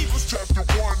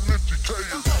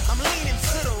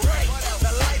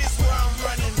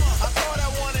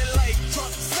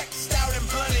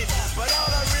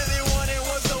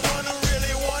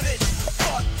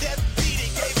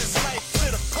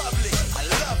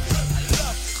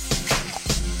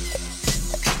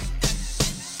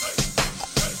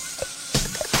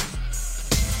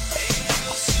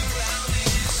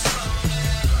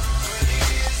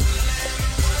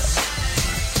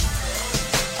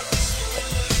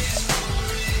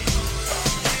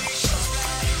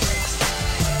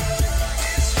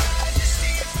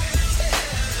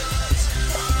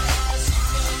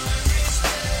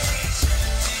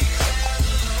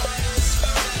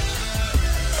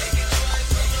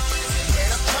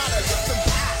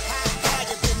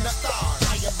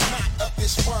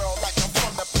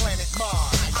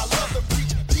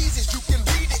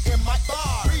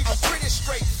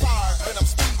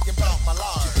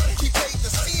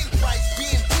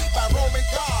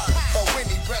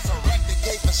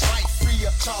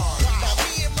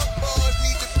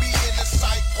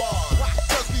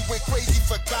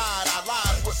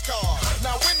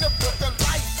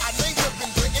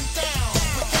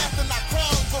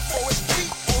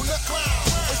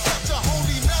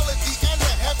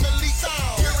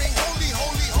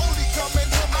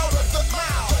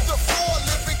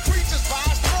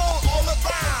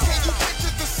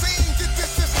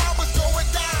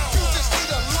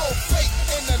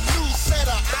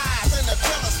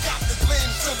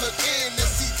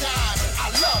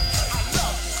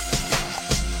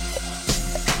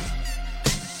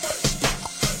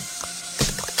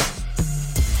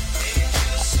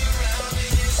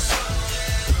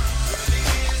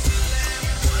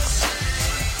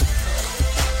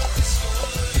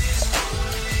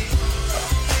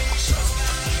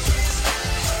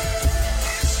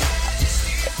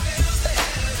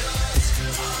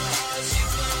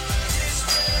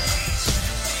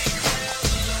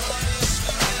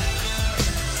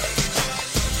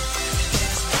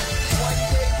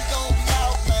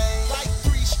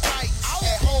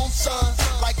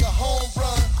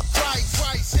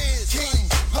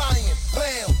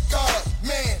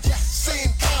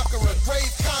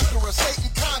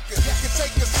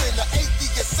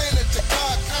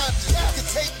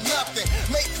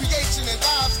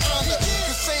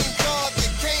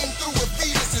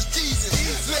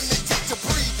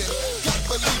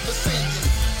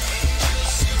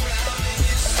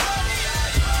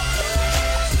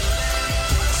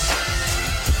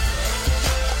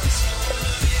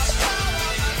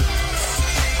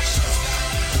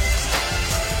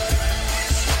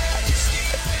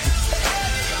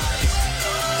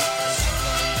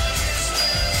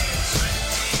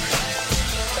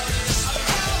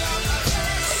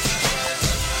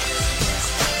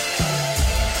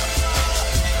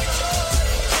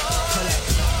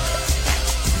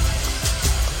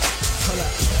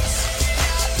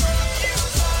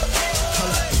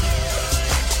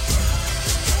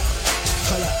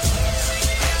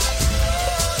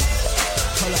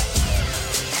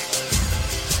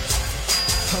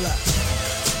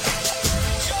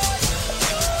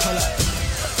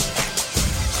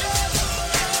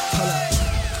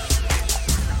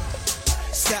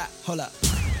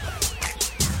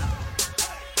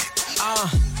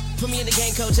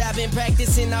 told you I've been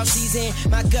practicing all season.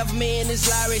 My government is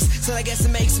lyrics, so I guess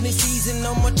it makes me season.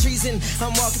 No more treason,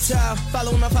 I'm walking tall,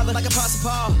 following my father like Apostle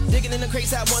Paul. Digging in the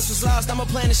crates I once was lost, I'm a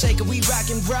planet shaker, we rock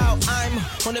and roll. I'm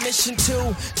on a mission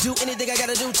to do anything I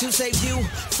gotta do to save you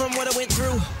from what I went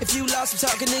through. If you lost, I'm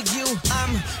talking to you.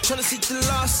 I'm trying to seek the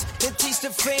lost and teach the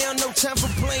fam. No time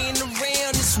for playing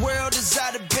around, this world is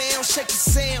out of bounds. Check the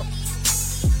sound.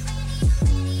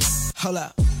 Hold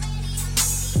up.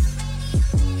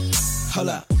 Hold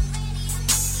up.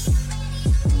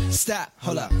 Stop.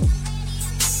 Hold up.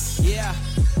 Yeah.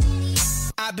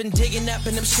 I've been digging up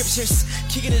in them scriptures,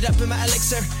 kicking it up in my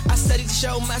elixir. I studied to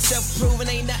show myself approving,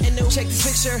 ain't nothing new. Check this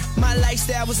picture. My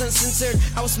lifestyle was uncensored.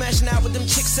 I was smashing out with them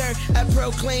chicks, sir. I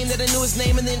proclaimed that I knew his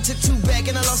name and then took two back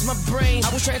and I lost my brain. I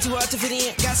was trying too hard to fit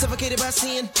in, got suffocated by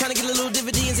sin. Trying to get a little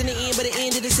dividends in the end, but it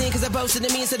ended in sin. Cause I boasted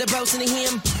in me instead of boasting in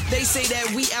him. They say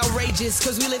that we outrageous,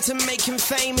 cause we live to make him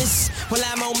famous. Well,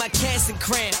 I'm on my casting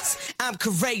crowns, I'm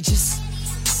courageous.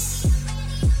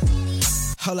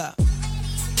 Hold up.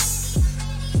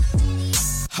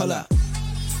 Hold up.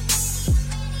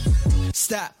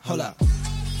 Stop. Hold up.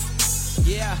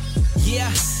 Yeah,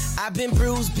 yeah. I've been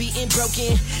bruised, beaten,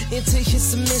 broken into his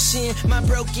submission. My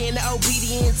broken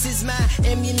obedience is my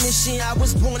ammunition. I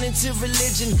was born into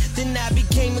religion, then I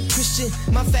became a Christian.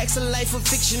 My facts of life of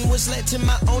fiction was led to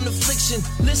my own affliction.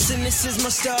 Listen, this is my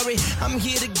story. I'm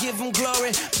here to give him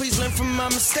glory. Please learn from my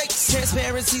mistakes.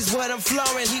 Transparency's what I'm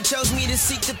flooring. He chose me to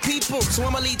seek the people, so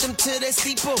I'ma lead them to their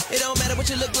steeple. It don't matter what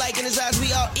you look like, in his eyes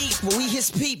we all equal. We his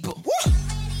people. Woo!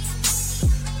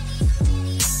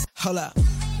 Hold up.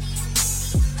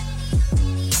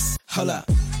 Hold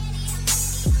up.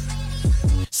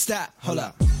 Stop. Hold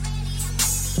up.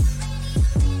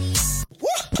 Woo!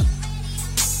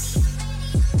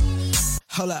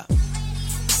 Hold up.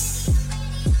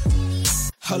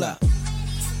 Hold up.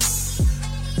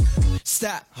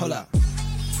 Stop. Hold up.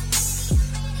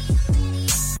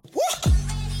 Woo!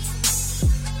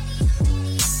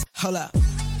 Hold up.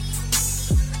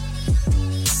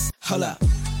 Hold up.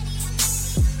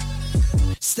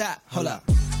 Stop. Hold up.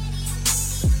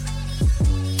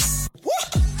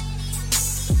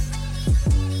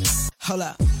 Hold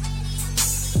up.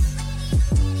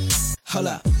 Hold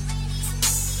up.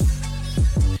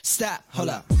 Stop. Hold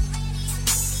up.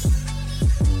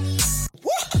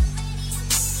 Woo!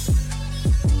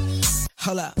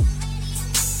 Hold up.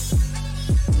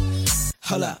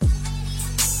 Hold up.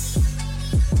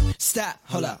 Stop.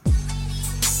 Hold up.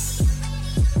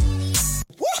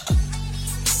 Woo!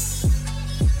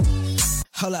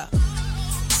 Hold up.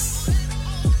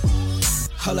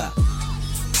 Hold up.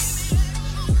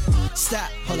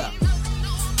 Stop, hold up.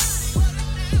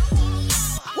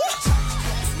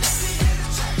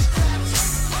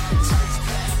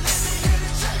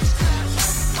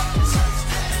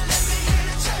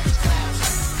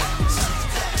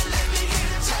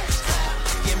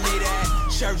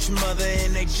 Church mother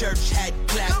in a church hat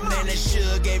clap. Man, that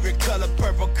sugar gave her color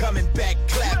purple coming back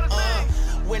clap.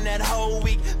 When that whole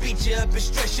week beat you up and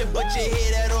stress you, but you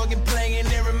hear that organ playing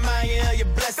and remind you of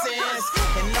your blessings.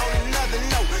 And on another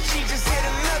note, she just hit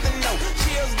another note.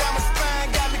 Chills down my spine,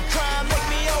 got me crying, make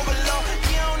me overload.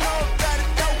 You don't know about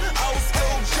it though. Old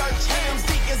school church hymns,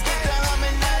 deacons get the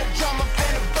humming, now the drum up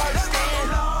in the verse.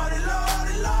 Lordy,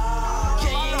 Lordy, Lord.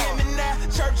 Can you hear me now?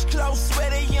 Church close,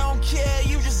 sweater, you don't care,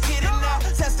 you just get it now.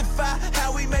 Testify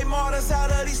how we made martyrs out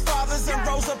of these fathers and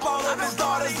rose up all of his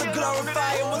daughters to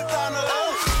glorify him with honor.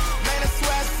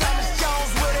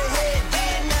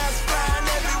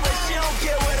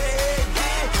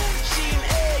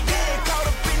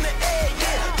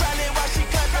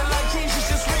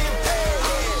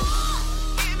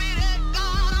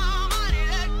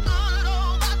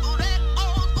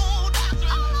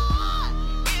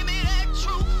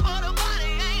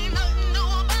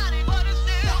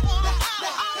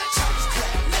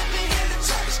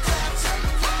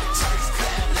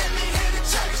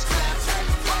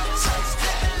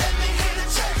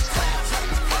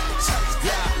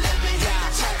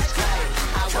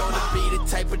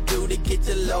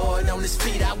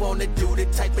 I wanna do the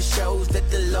type of shows that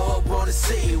the Lord wanna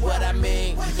see. What I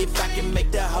mean, if I can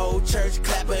make the whole church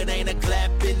clap, it ain't a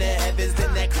clap in the heavens,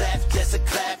 then that clap just a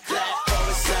clap, clap. For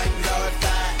the Son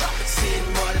glorified, sin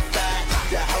mortified,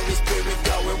 the Holy Spirit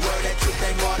going word that truth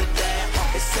ain't watered down.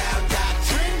 It's sound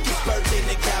doctrine, keeps birth in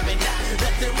the common now.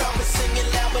 Nothing wrong with singing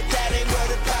loud, but that ain't where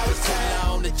the power's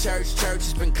on. The church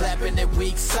has been clapping at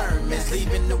weak sermons,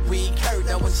 leaving the weak hurt.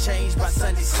 No one's changed by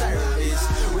Sunday service.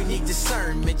 We need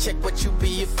discernment, check what you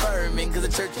be affirming, cause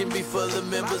the church can be full of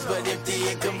members but empty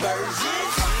in conversion.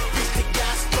 Preach the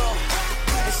gospel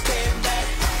and stand back,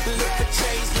 look for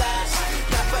changed lives,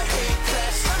 not for hand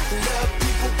claps.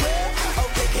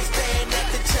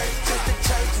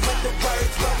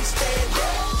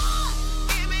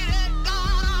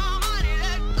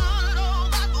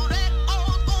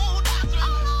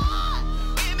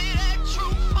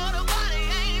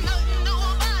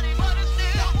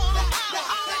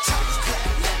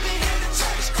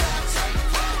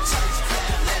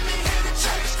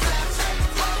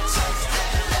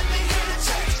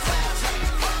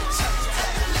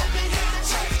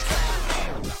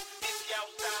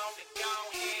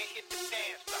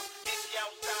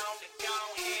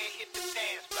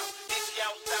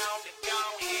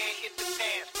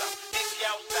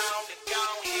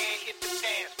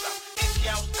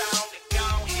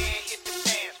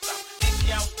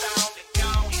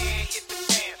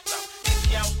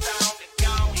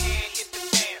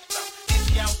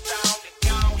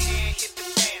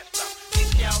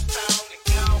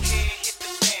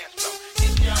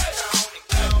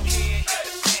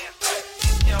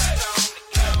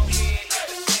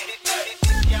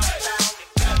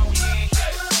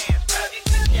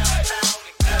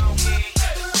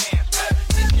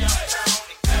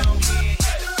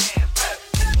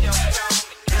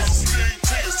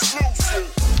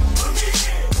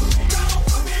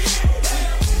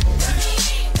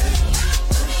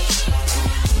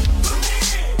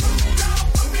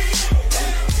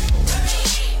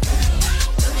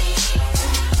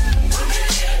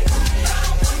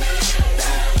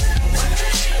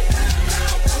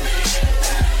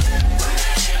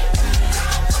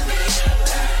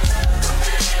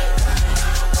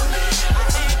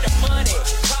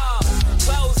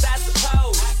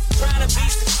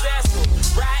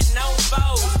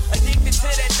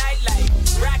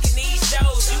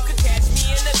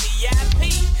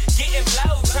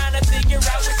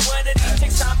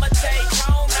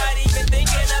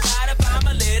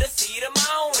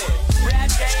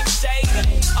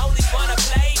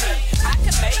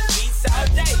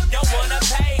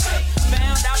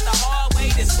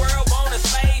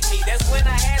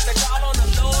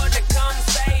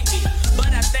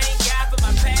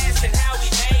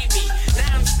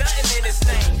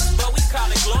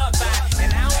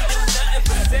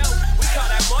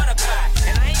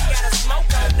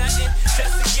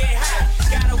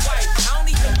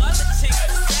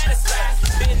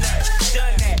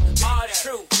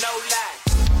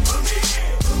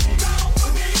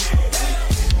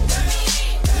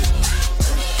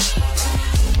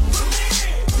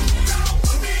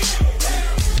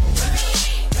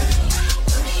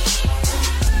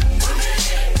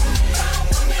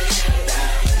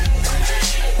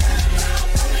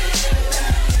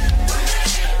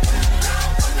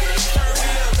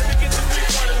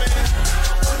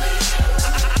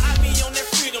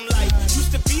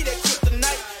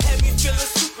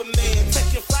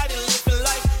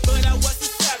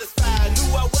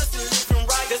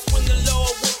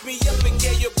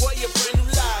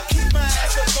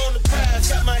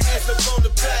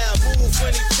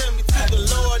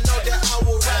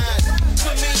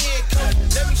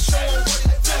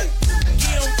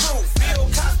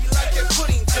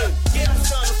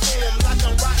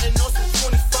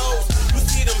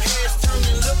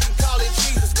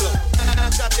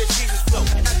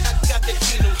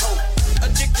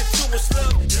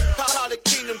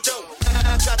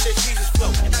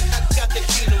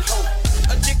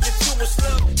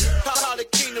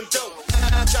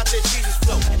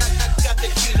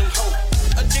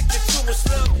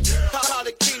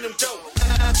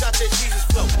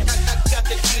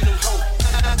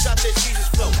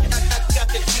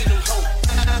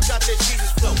 that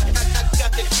Jesus flow. I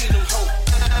got that kingdom hope.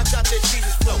 I got that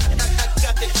Jesus flow. I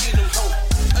got that kingdom hope.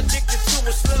 Addicted to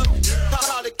a slum.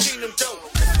 How the kingdom dope.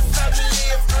 How to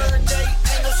live every day.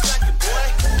 Ain't no slacking, boy.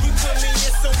 You put me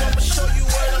in, so I'ma show you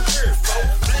what I'm here for.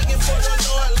 Begging for the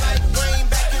Lord like rain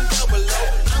back in double O.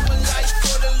 I'm a life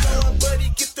for the Lord, but he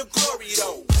get the glory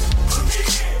though.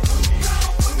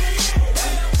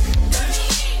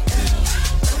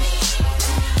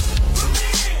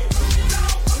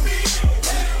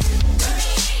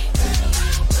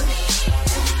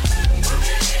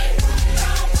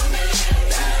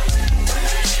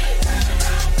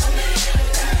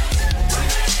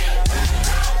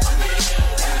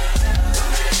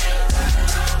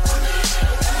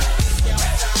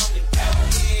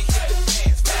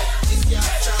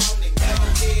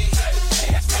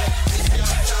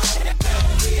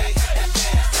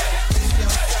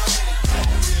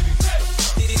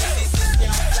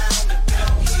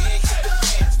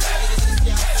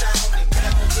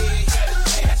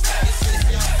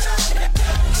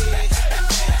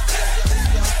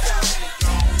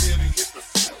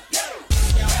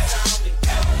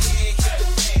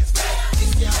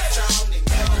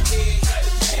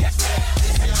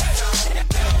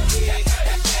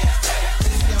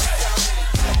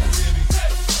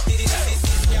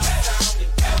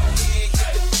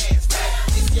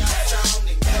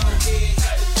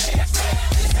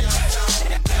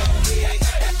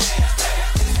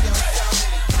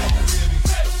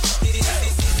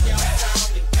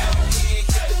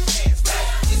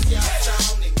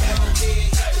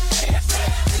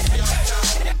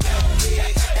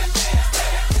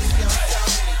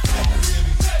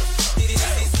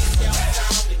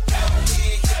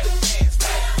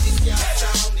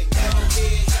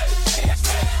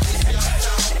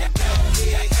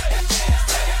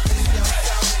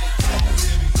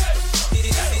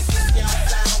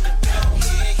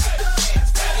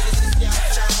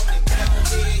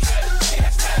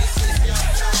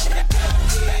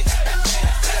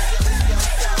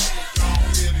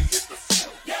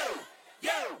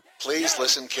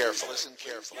 Listen carefully.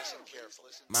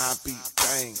 My beat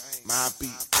bang, my beat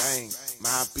bang,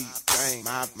 my beat bang,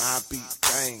 my beat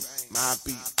bang, my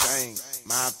beat bang,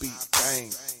 my beat bang,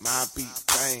 my beat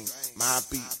bang, my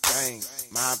beat bang,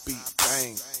 my beat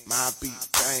bang, my beat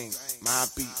bang, my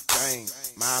beat bang,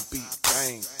 my beat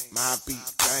bang, my beat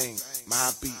bang,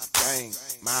 my beat bang,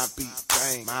 my beat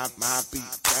bang, my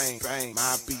beat bang, bang,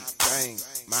 my beat bang,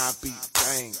 my beat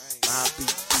bang, my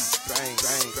beat bang,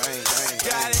 bang, bang, bang.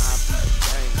 Got it.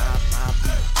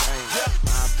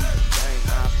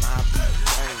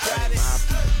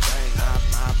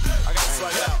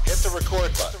 Hit the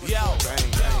record button. Yo,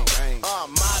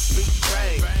 my beat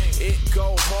bang, it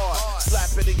go hard.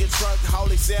 Slap it in your trunk,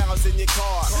 holy sounds in your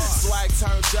car. Swag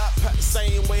turned up,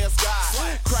 same way as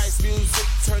God. Christ music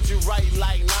turns you right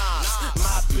like Nas.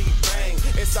 My beat bang,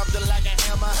 it's something like a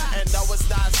hammer. And no, it's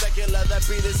not secular, the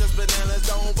beat is just bananas.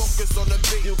 Don't focus on the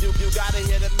beat, you gotta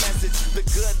hear the message. The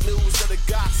good news of the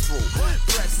gospel.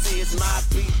 Press is my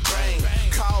beat bang.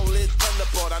 Call it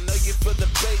Thunderbolt, I know you feel the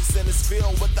bass and it's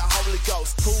filled with the Holy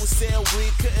Ghost. Who said we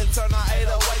couldn't turn our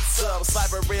 808s up?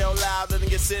 Slap it real loud in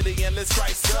your city and let's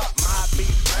Christ up. My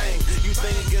beat bang, you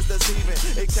think it's deceiving.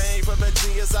 It came from a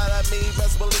genius out of me,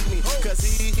 best believe me. Cause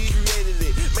he created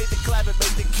it, made the clap and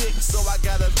made the kick. So I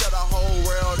gotta tell the whole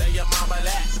world and your mama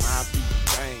that. My beat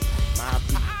bang, my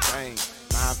beat bang,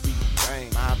 my beat bang,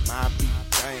 my beat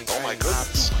bang. Oh my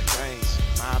goodness.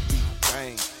 My beat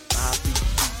bang, my beat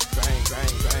bang,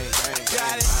 bang, bang, bang.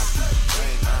 Got it.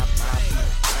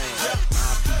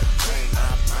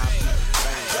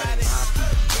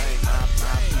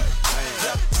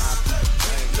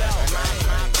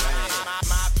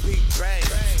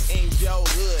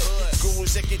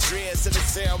 Check your dreads and the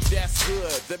sound that's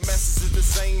good. The message is the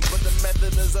same, but the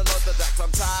method is unorthodox. I'm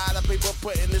tired of people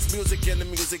putting this music in the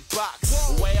music box.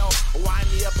 Well, wind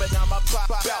me up and I'ma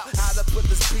pop out. How to put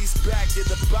this piece back in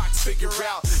the box, figure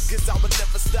out. Cause I would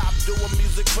never stop doing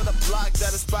music for the block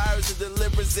that inspires and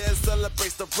delivers and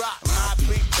celebrates the rock. My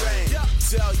beat bang.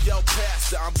 Tell your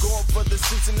pastor I'm going for the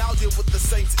streets and out here with the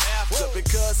saints after.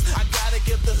 Because I gotta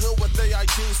give the hood what they are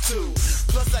used to.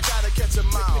 Plus I gotta catch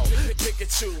them all.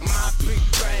 Pikachu, my beat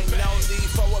bang, no need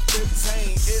for a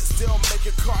 15. It still make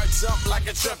your car jump like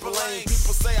a trampoline.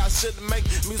 People say I shouldn't make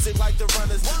music like the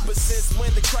runners, but since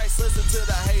when did Christ listen to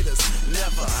the haters?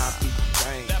 Never. My beat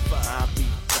bang, my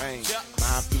beat bang,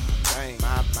 my beat bang,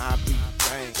 my beat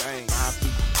bang, bang, my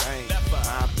beat bang, my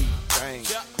beat bang,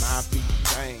 my beat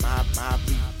bang, my beat bang, bang, my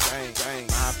beat bang,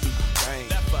 my beat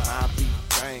bang,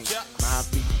 my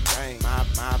beat bang, my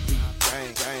beat bang,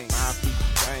 bang, my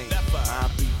beat bang, my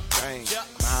beat bang,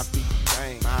 my beat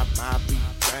bang, my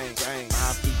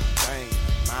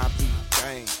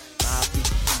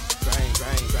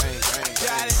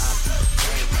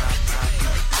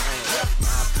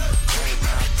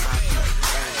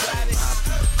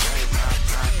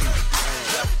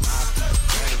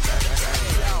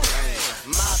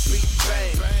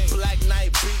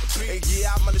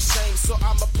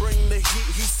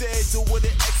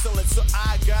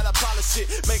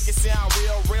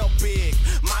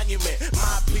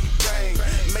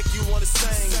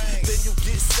you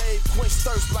get saved, quench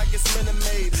thirst like it's Minute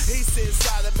Maid. He sits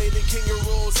inside of me, the king of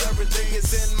rules. Everything is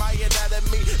in my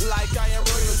anatomy, like I am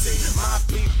royalty. My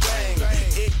beat bang,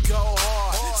 it go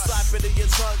hard. Slap it in your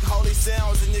trunk, holy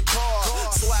sounds in your car.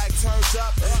 Swag turned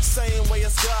up, same way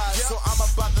as God. So I'm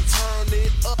about to turn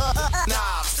it up.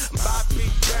 Knobs, my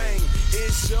beat bang,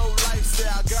 it's your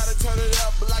lifestyle. Gotta turn it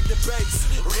up like the bass,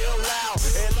 real loud,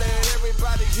 and let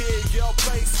everybody hear your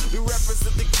bass. We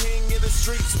represent the king in the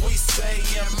streets. We say,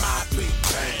 yeah, my beat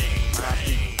bang, my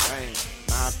beat bang,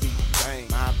 my beat bang,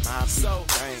 my so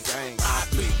bang, bang, my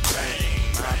beat bang,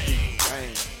 my beat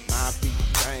bang, my beat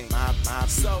bang, my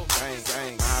so bang,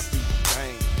 bang, my beat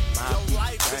bang, my your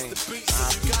life is the beat, so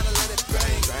you gotta let it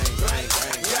bang, bang, bang,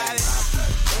 bang. Got it.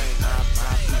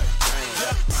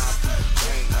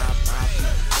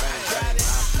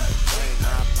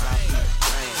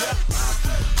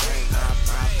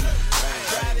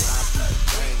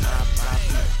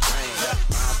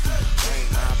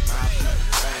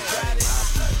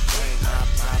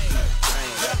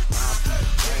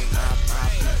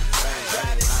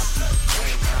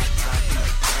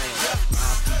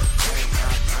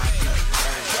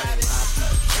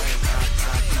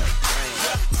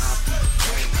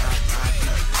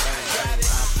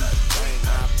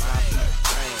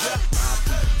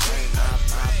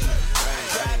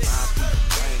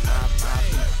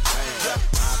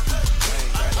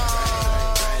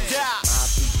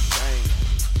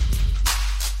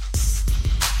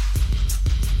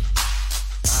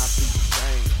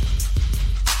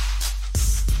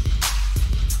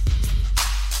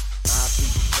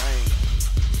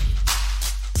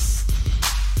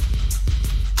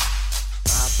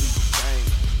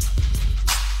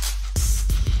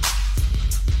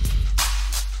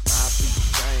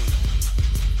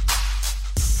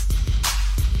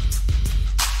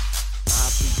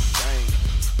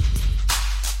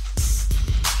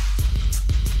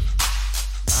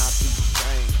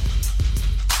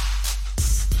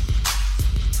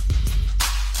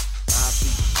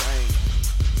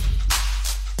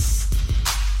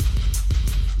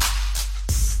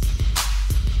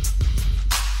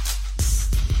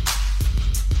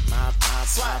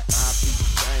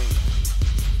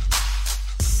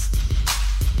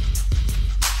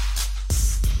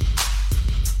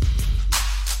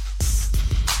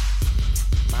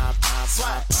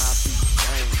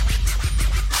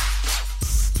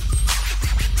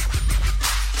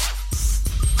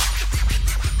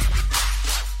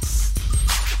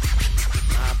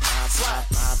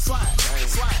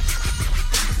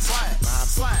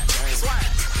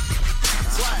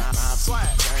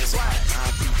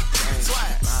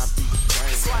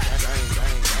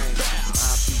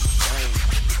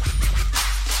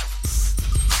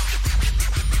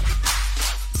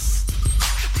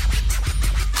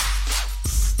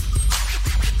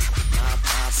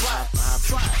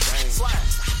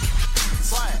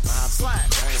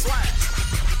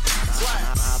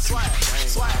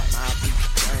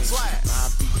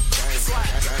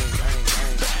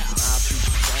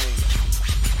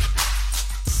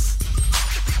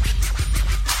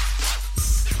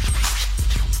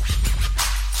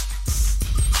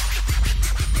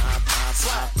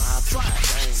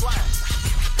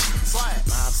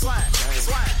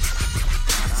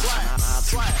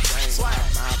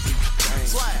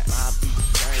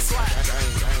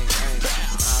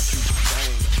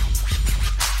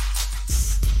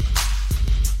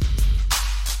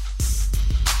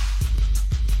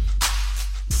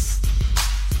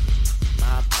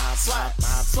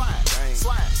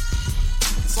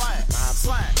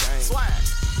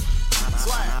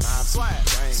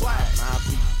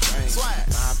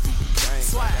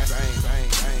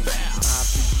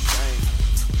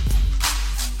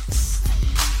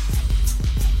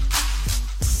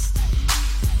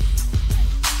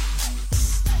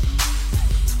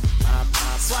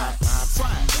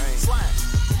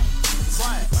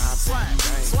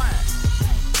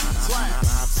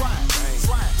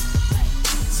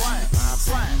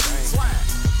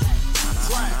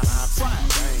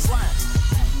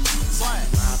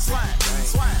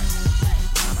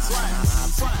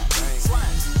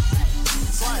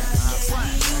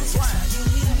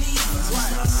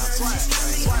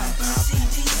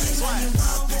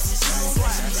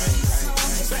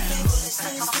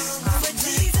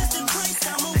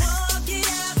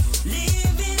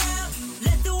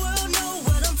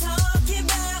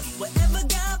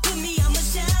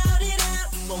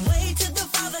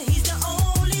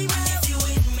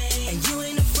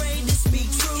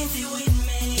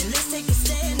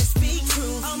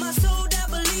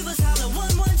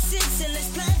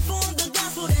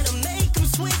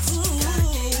 Switch.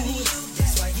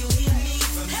 That's why you hear me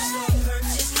from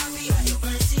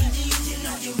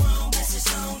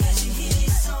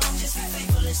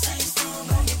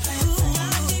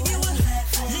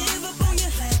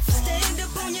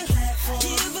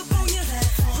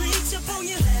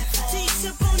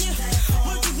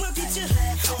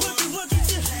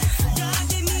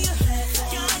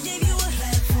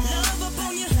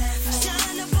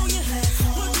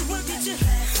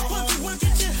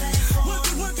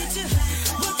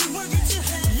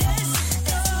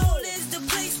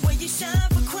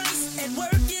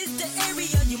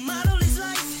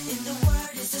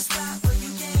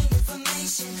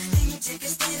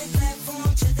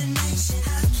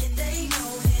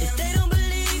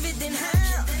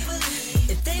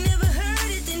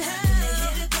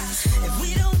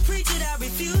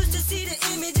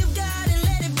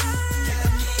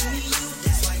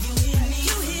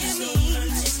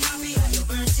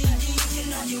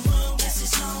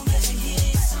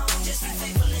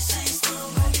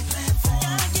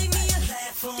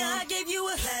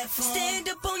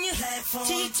up on your platform,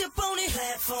 teach up on it,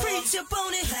 preach up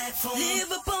on it,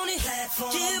 live up on it,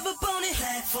 give up on it,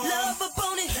 love up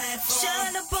on it,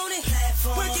 shine up on it,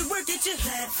 work it your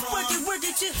platform, work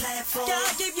it your platform.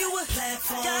 God gave you a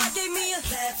platform, God gave me a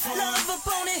platform, love up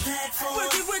on it,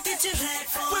 work it your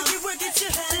platform, work it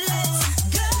your platform. Let's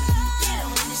go. Get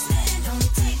on it, stand on it,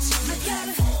 teach it. You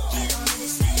gotta get on it,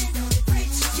 stand on it,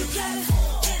 preach it. You gotta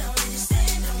get on it,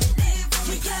 stand on it, live.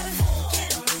 You gotta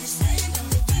get on it, stand on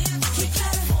it, give. You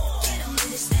gotta get on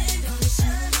it, stand on it,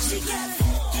 shine. You gotta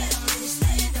get on it,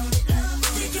 stand on it, love.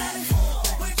 You gotta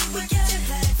work it your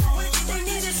platform. We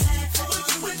need a platform.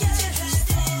 We got your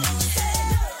platform.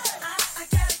 I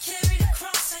gotta carry the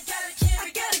cross. I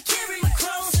gotta carry my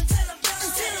cross until I'm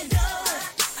done.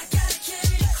 I gotta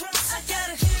carry the cross. I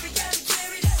gotta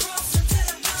carry the cross until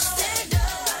I'm done. Stand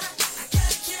up. I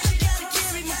gotta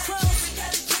carry my cross. I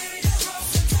gotta carry the cross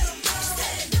until I'm done.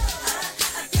 Stand up.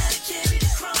 I gotta carry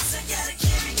the cross. I gotta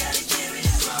carry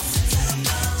the cross until I'm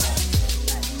done.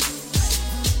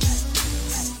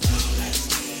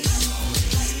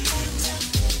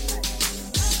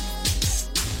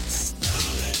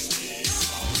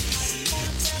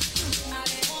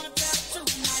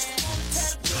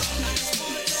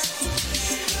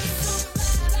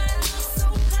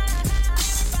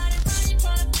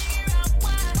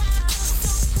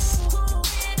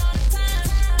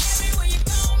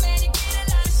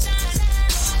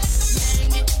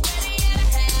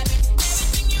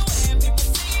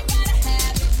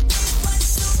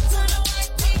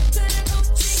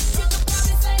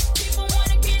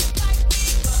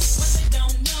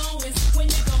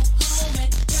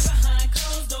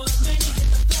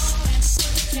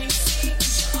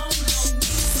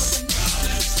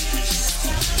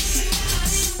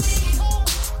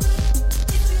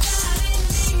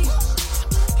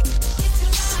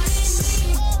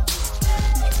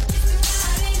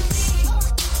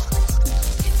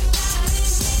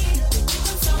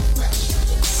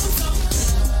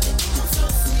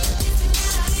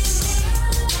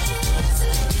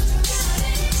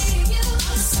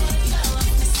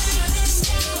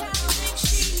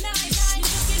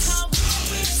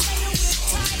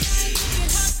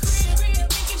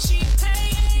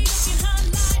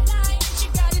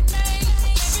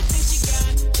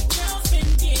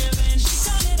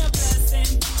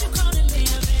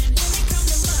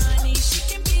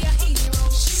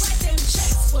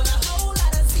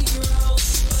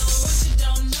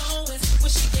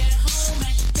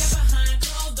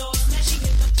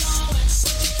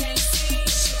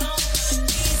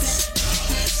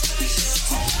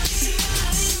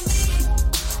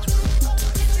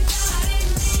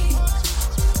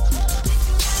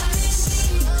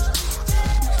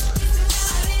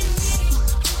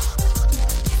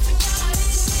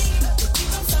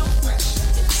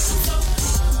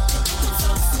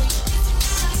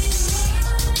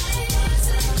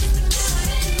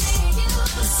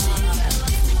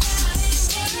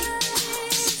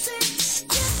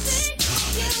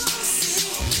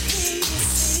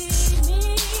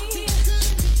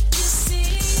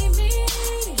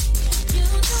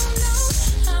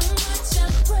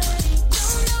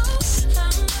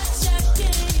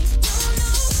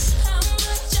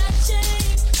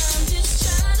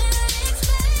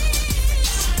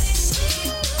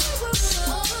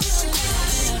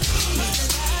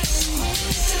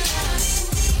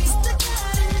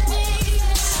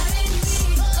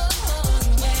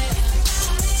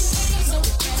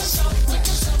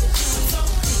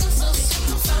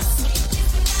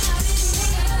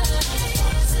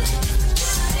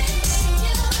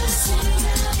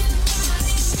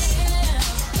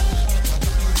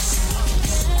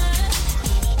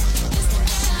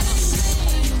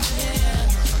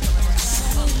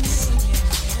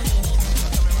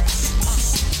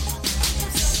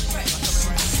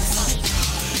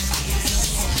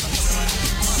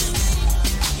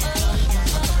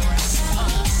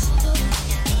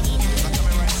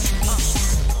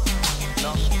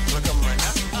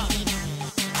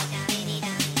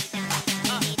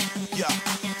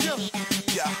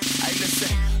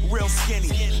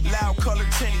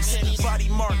 Body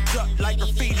marked up like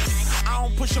graffiti. I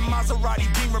don't push a Maserati,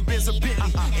 Beamer, Benz, or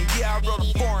Bentley. And yeah, I wrote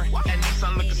a foreign. At least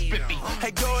I'm looking spiffy.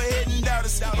 Hey, go ahead and doubt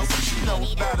us. But what you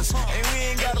know about us? And we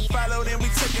ain't gotta follow, then we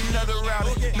take another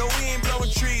route. No, we ain't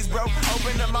blowing trees, bro.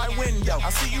 Open up my window. I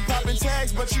see you popping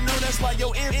tags, but you know that's why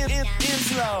your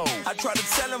end's low. I tried to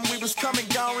tell them we was coming,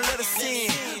 gone, let us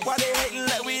in. Why they hating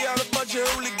like we all a bunch of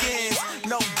hooligans?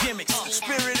 No gimmicks,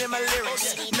 spirit in my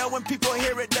lyrics. know when people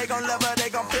hear it, they gon' love her, they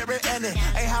gon' fear it. And it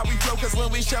ain't how we flow, cause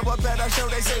when we show up at our show,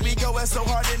 they say we going so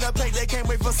hard in the paint, they can't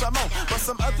wait for some more. But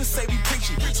some others say we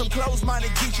preachy, some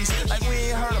closed-minded geechies, like we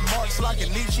ain't heard of Marx like a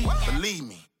Nietzsche. Believe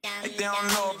me. They don't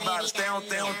know about us, they don't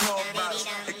know about us.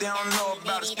 They don't know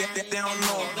about us, they don't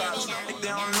know about us. They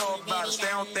don't know about us,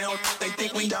 they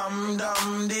think we dumb,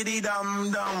 diddy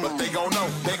dumb. But they gon' know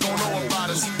about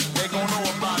us. They gon' know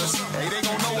about us. Hey, they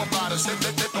gon' know about us. They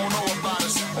gon' know about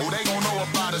us. Oh, they gon' know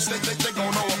about us. They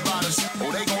gon' know about us.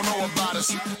 Oh, they gon' know about us.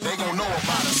 They gon' know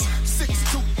about us.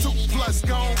 622 plus,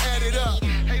 gon' add it up.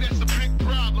 Hey, that's a big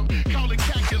problem. Call it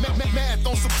calculus. Math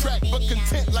don't subtract, but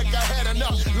content like I had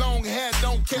enough. Long hair,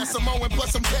 don't care some more, and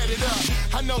plus I'm tatted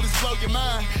up. I know this blow your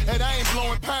mind, and I ain't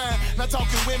blowing pine. Not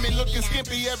talking women looking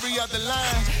skimpy every other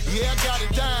line. Yeah, I got a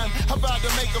dime, I'm about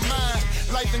to make a mine.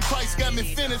 Life in Christ got me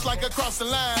finished like across the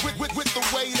line. With the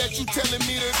way that you telling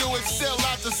me to do it, sell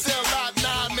out to sell out.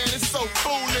 Nah, man, it's so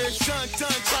foolish. Done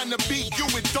trying to beat you,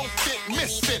 it don't fit,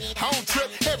 misfit. I don't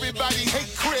trip, everybody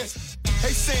hate Chris.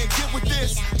 They saying get with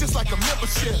this, just like a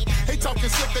membership. They talking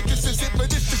slick that this is it, but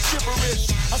it's the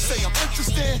gibberish. I say I'm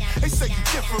interested, they say you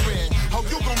different. How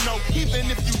you gon' know, even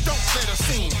if you don't let us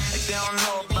in? They don't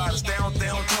know about us, they don't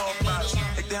know about us.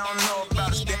 They don't know about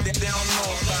us, they don't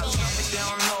know about us. They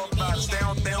don't know about us,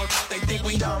 they think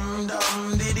we dumb,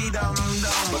 diddy dumb.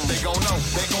 But they gon' know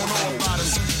about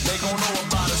us. They gon' know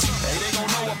about us. Hey, they gon'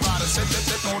 know about us. They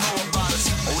gon' know about us.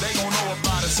 Oh, they gon' know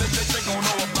about us. They gon'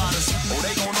 know about us. Oh,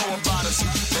 they gon' know about us.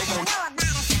 They gon' know about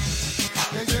us.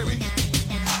 They say we,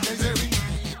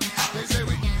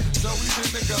 so we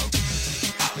finna go.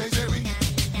 They say we,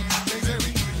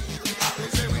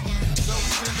 so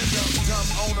we finna go.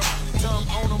 Dumb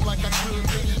on them like I could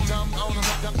be. Dumb on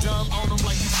them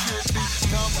like you should be.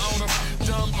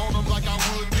 Dumb on them like I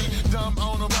would be. Dumb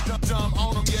on them,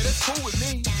 yeah, that's cool with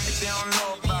me. They don't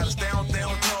know about us, they don't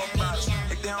know about us.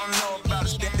 They don't know about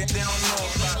us, they don't know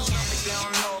about us. They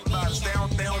don't know about us,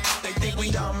 they think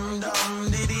we dumb,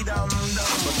 diddy dumb.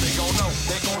 But they gon' know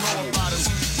about us.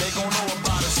 They gon' know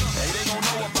about us. Hey, they gon'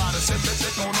 know about us.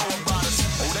 They gon' know about us.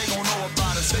 Oh, they gon' know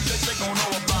about us. They gon' know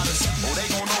about us. Oh, they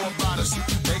gon' know about us.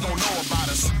 They gon' know about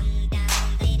us.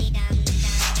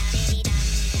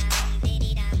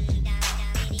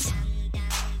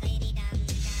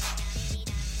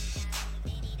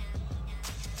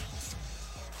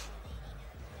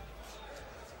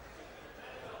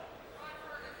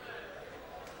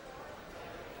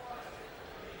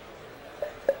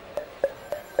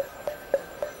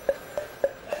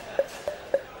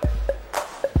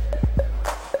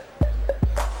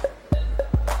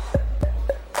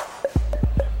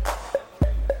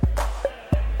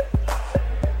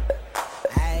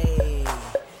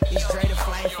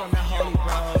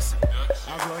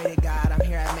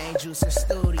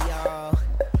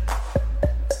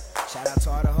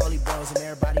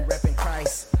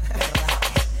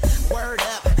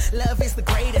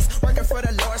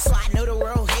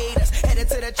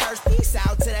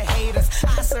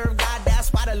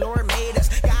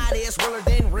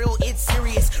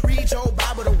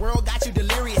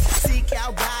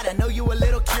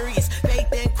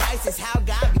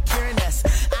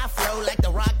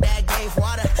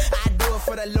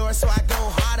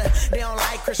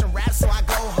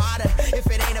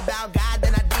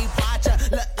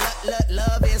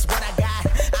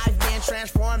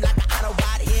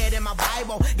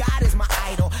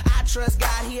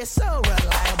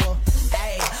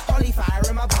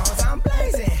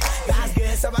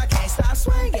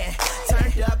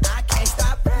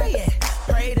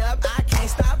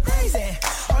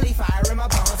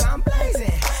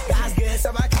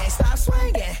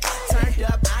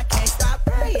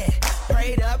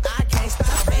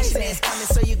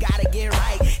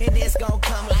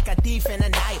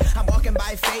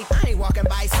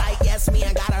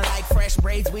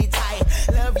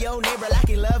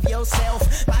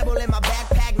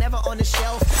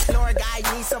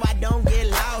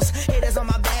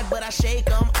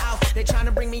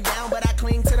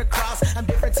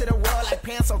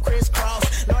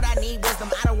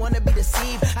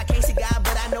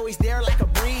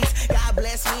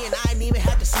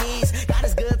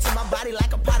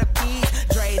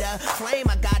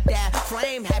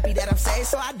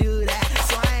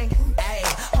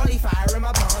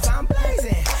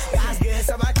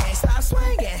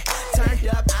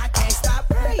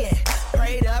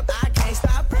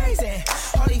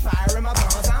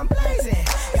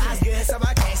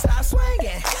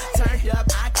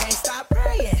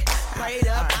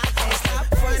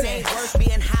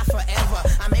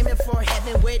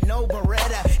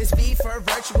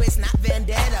 Virtuous, not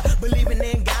vendetta. Believing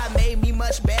in God made me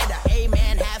much better.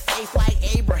 Amen. Have faith like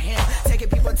Abraham.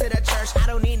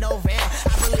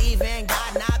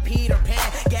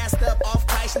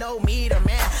 fish, no meat or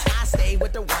man. I stay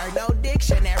with the word, no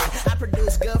dictionary. I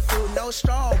produce good fruit, no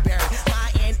strawberry.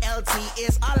 My NLT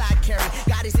is all I carry.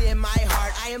 God is in my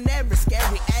heart, I am never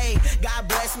scary. Ay, God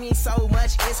bless me so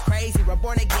much, it's crazy.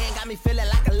 Reborn again, got me feeling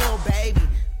like a little baby.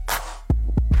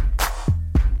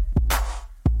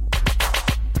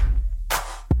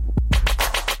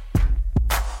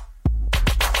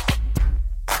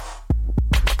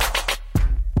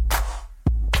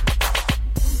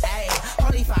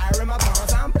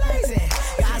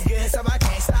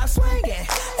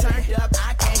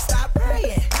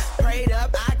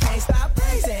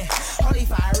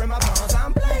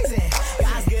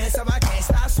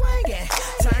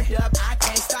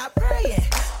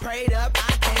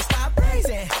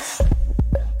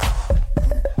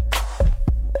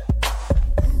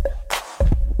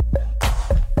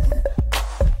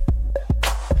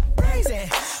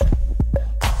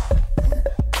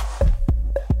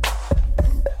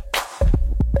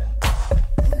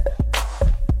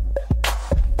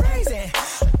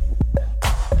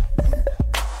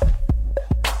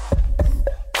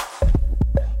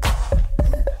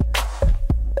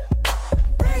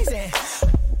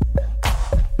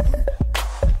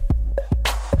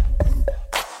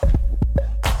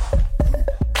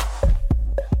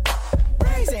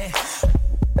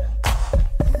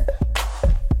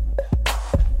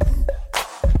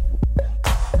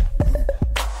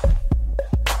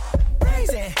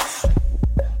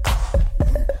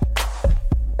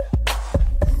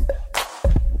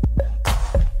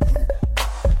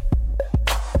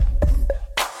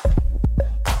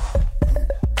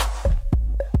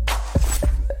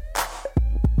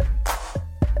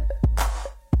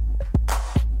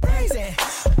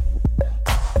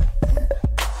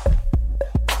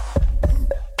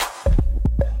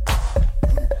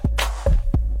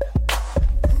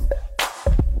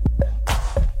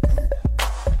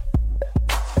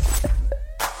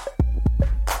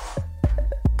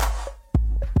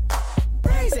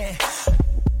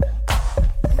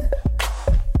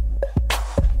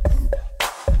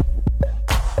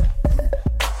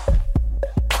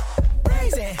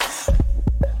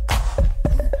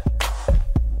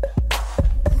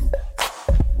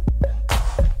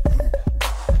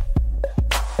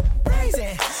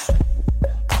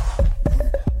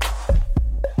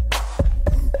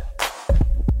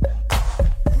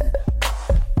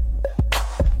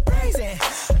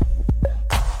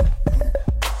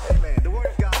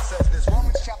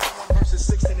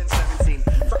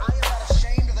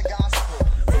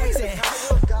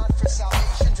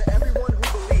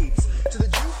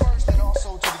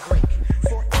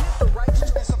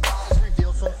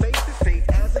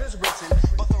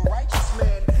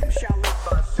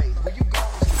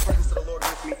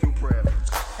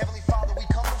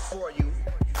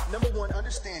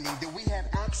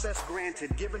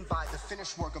 Given by the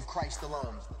finished work of Christ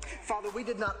alone. Father, we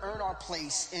did not earn our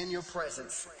place in your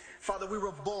presence. Father, we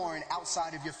were born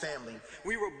outside of your family.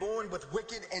 We were born with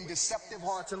wicked and deceptive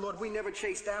hearts, and Lord, we never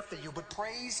chased after you, but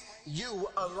praise you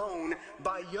alone.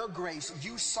 By your grace,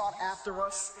 you sought after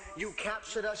us, you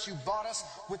captured us, you bought us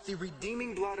with the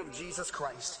redeeming blood of Jesus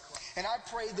Christ. And I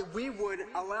pray that we would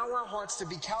allow our hearts to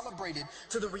be calibrated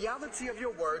to the reality of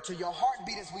your word, to your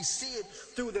heartbeat as we see it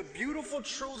through the beautiful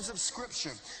truths of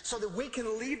Scripture, so that we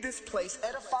can leave this place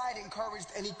edified, encouraged,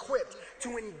 and equipped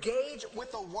to engage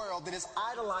with a world that is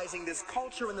idolizing this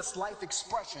culture and this life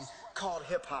expression called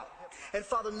hip-hop. And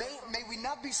Father, may we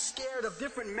not be scared of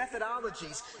different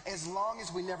methodologies as long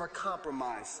as we never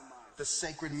compromise the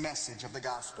sacred message of the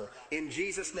gospel. In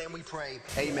Jesus' name we pray.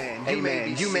 Amen.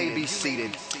 Amen. You may be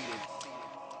seated.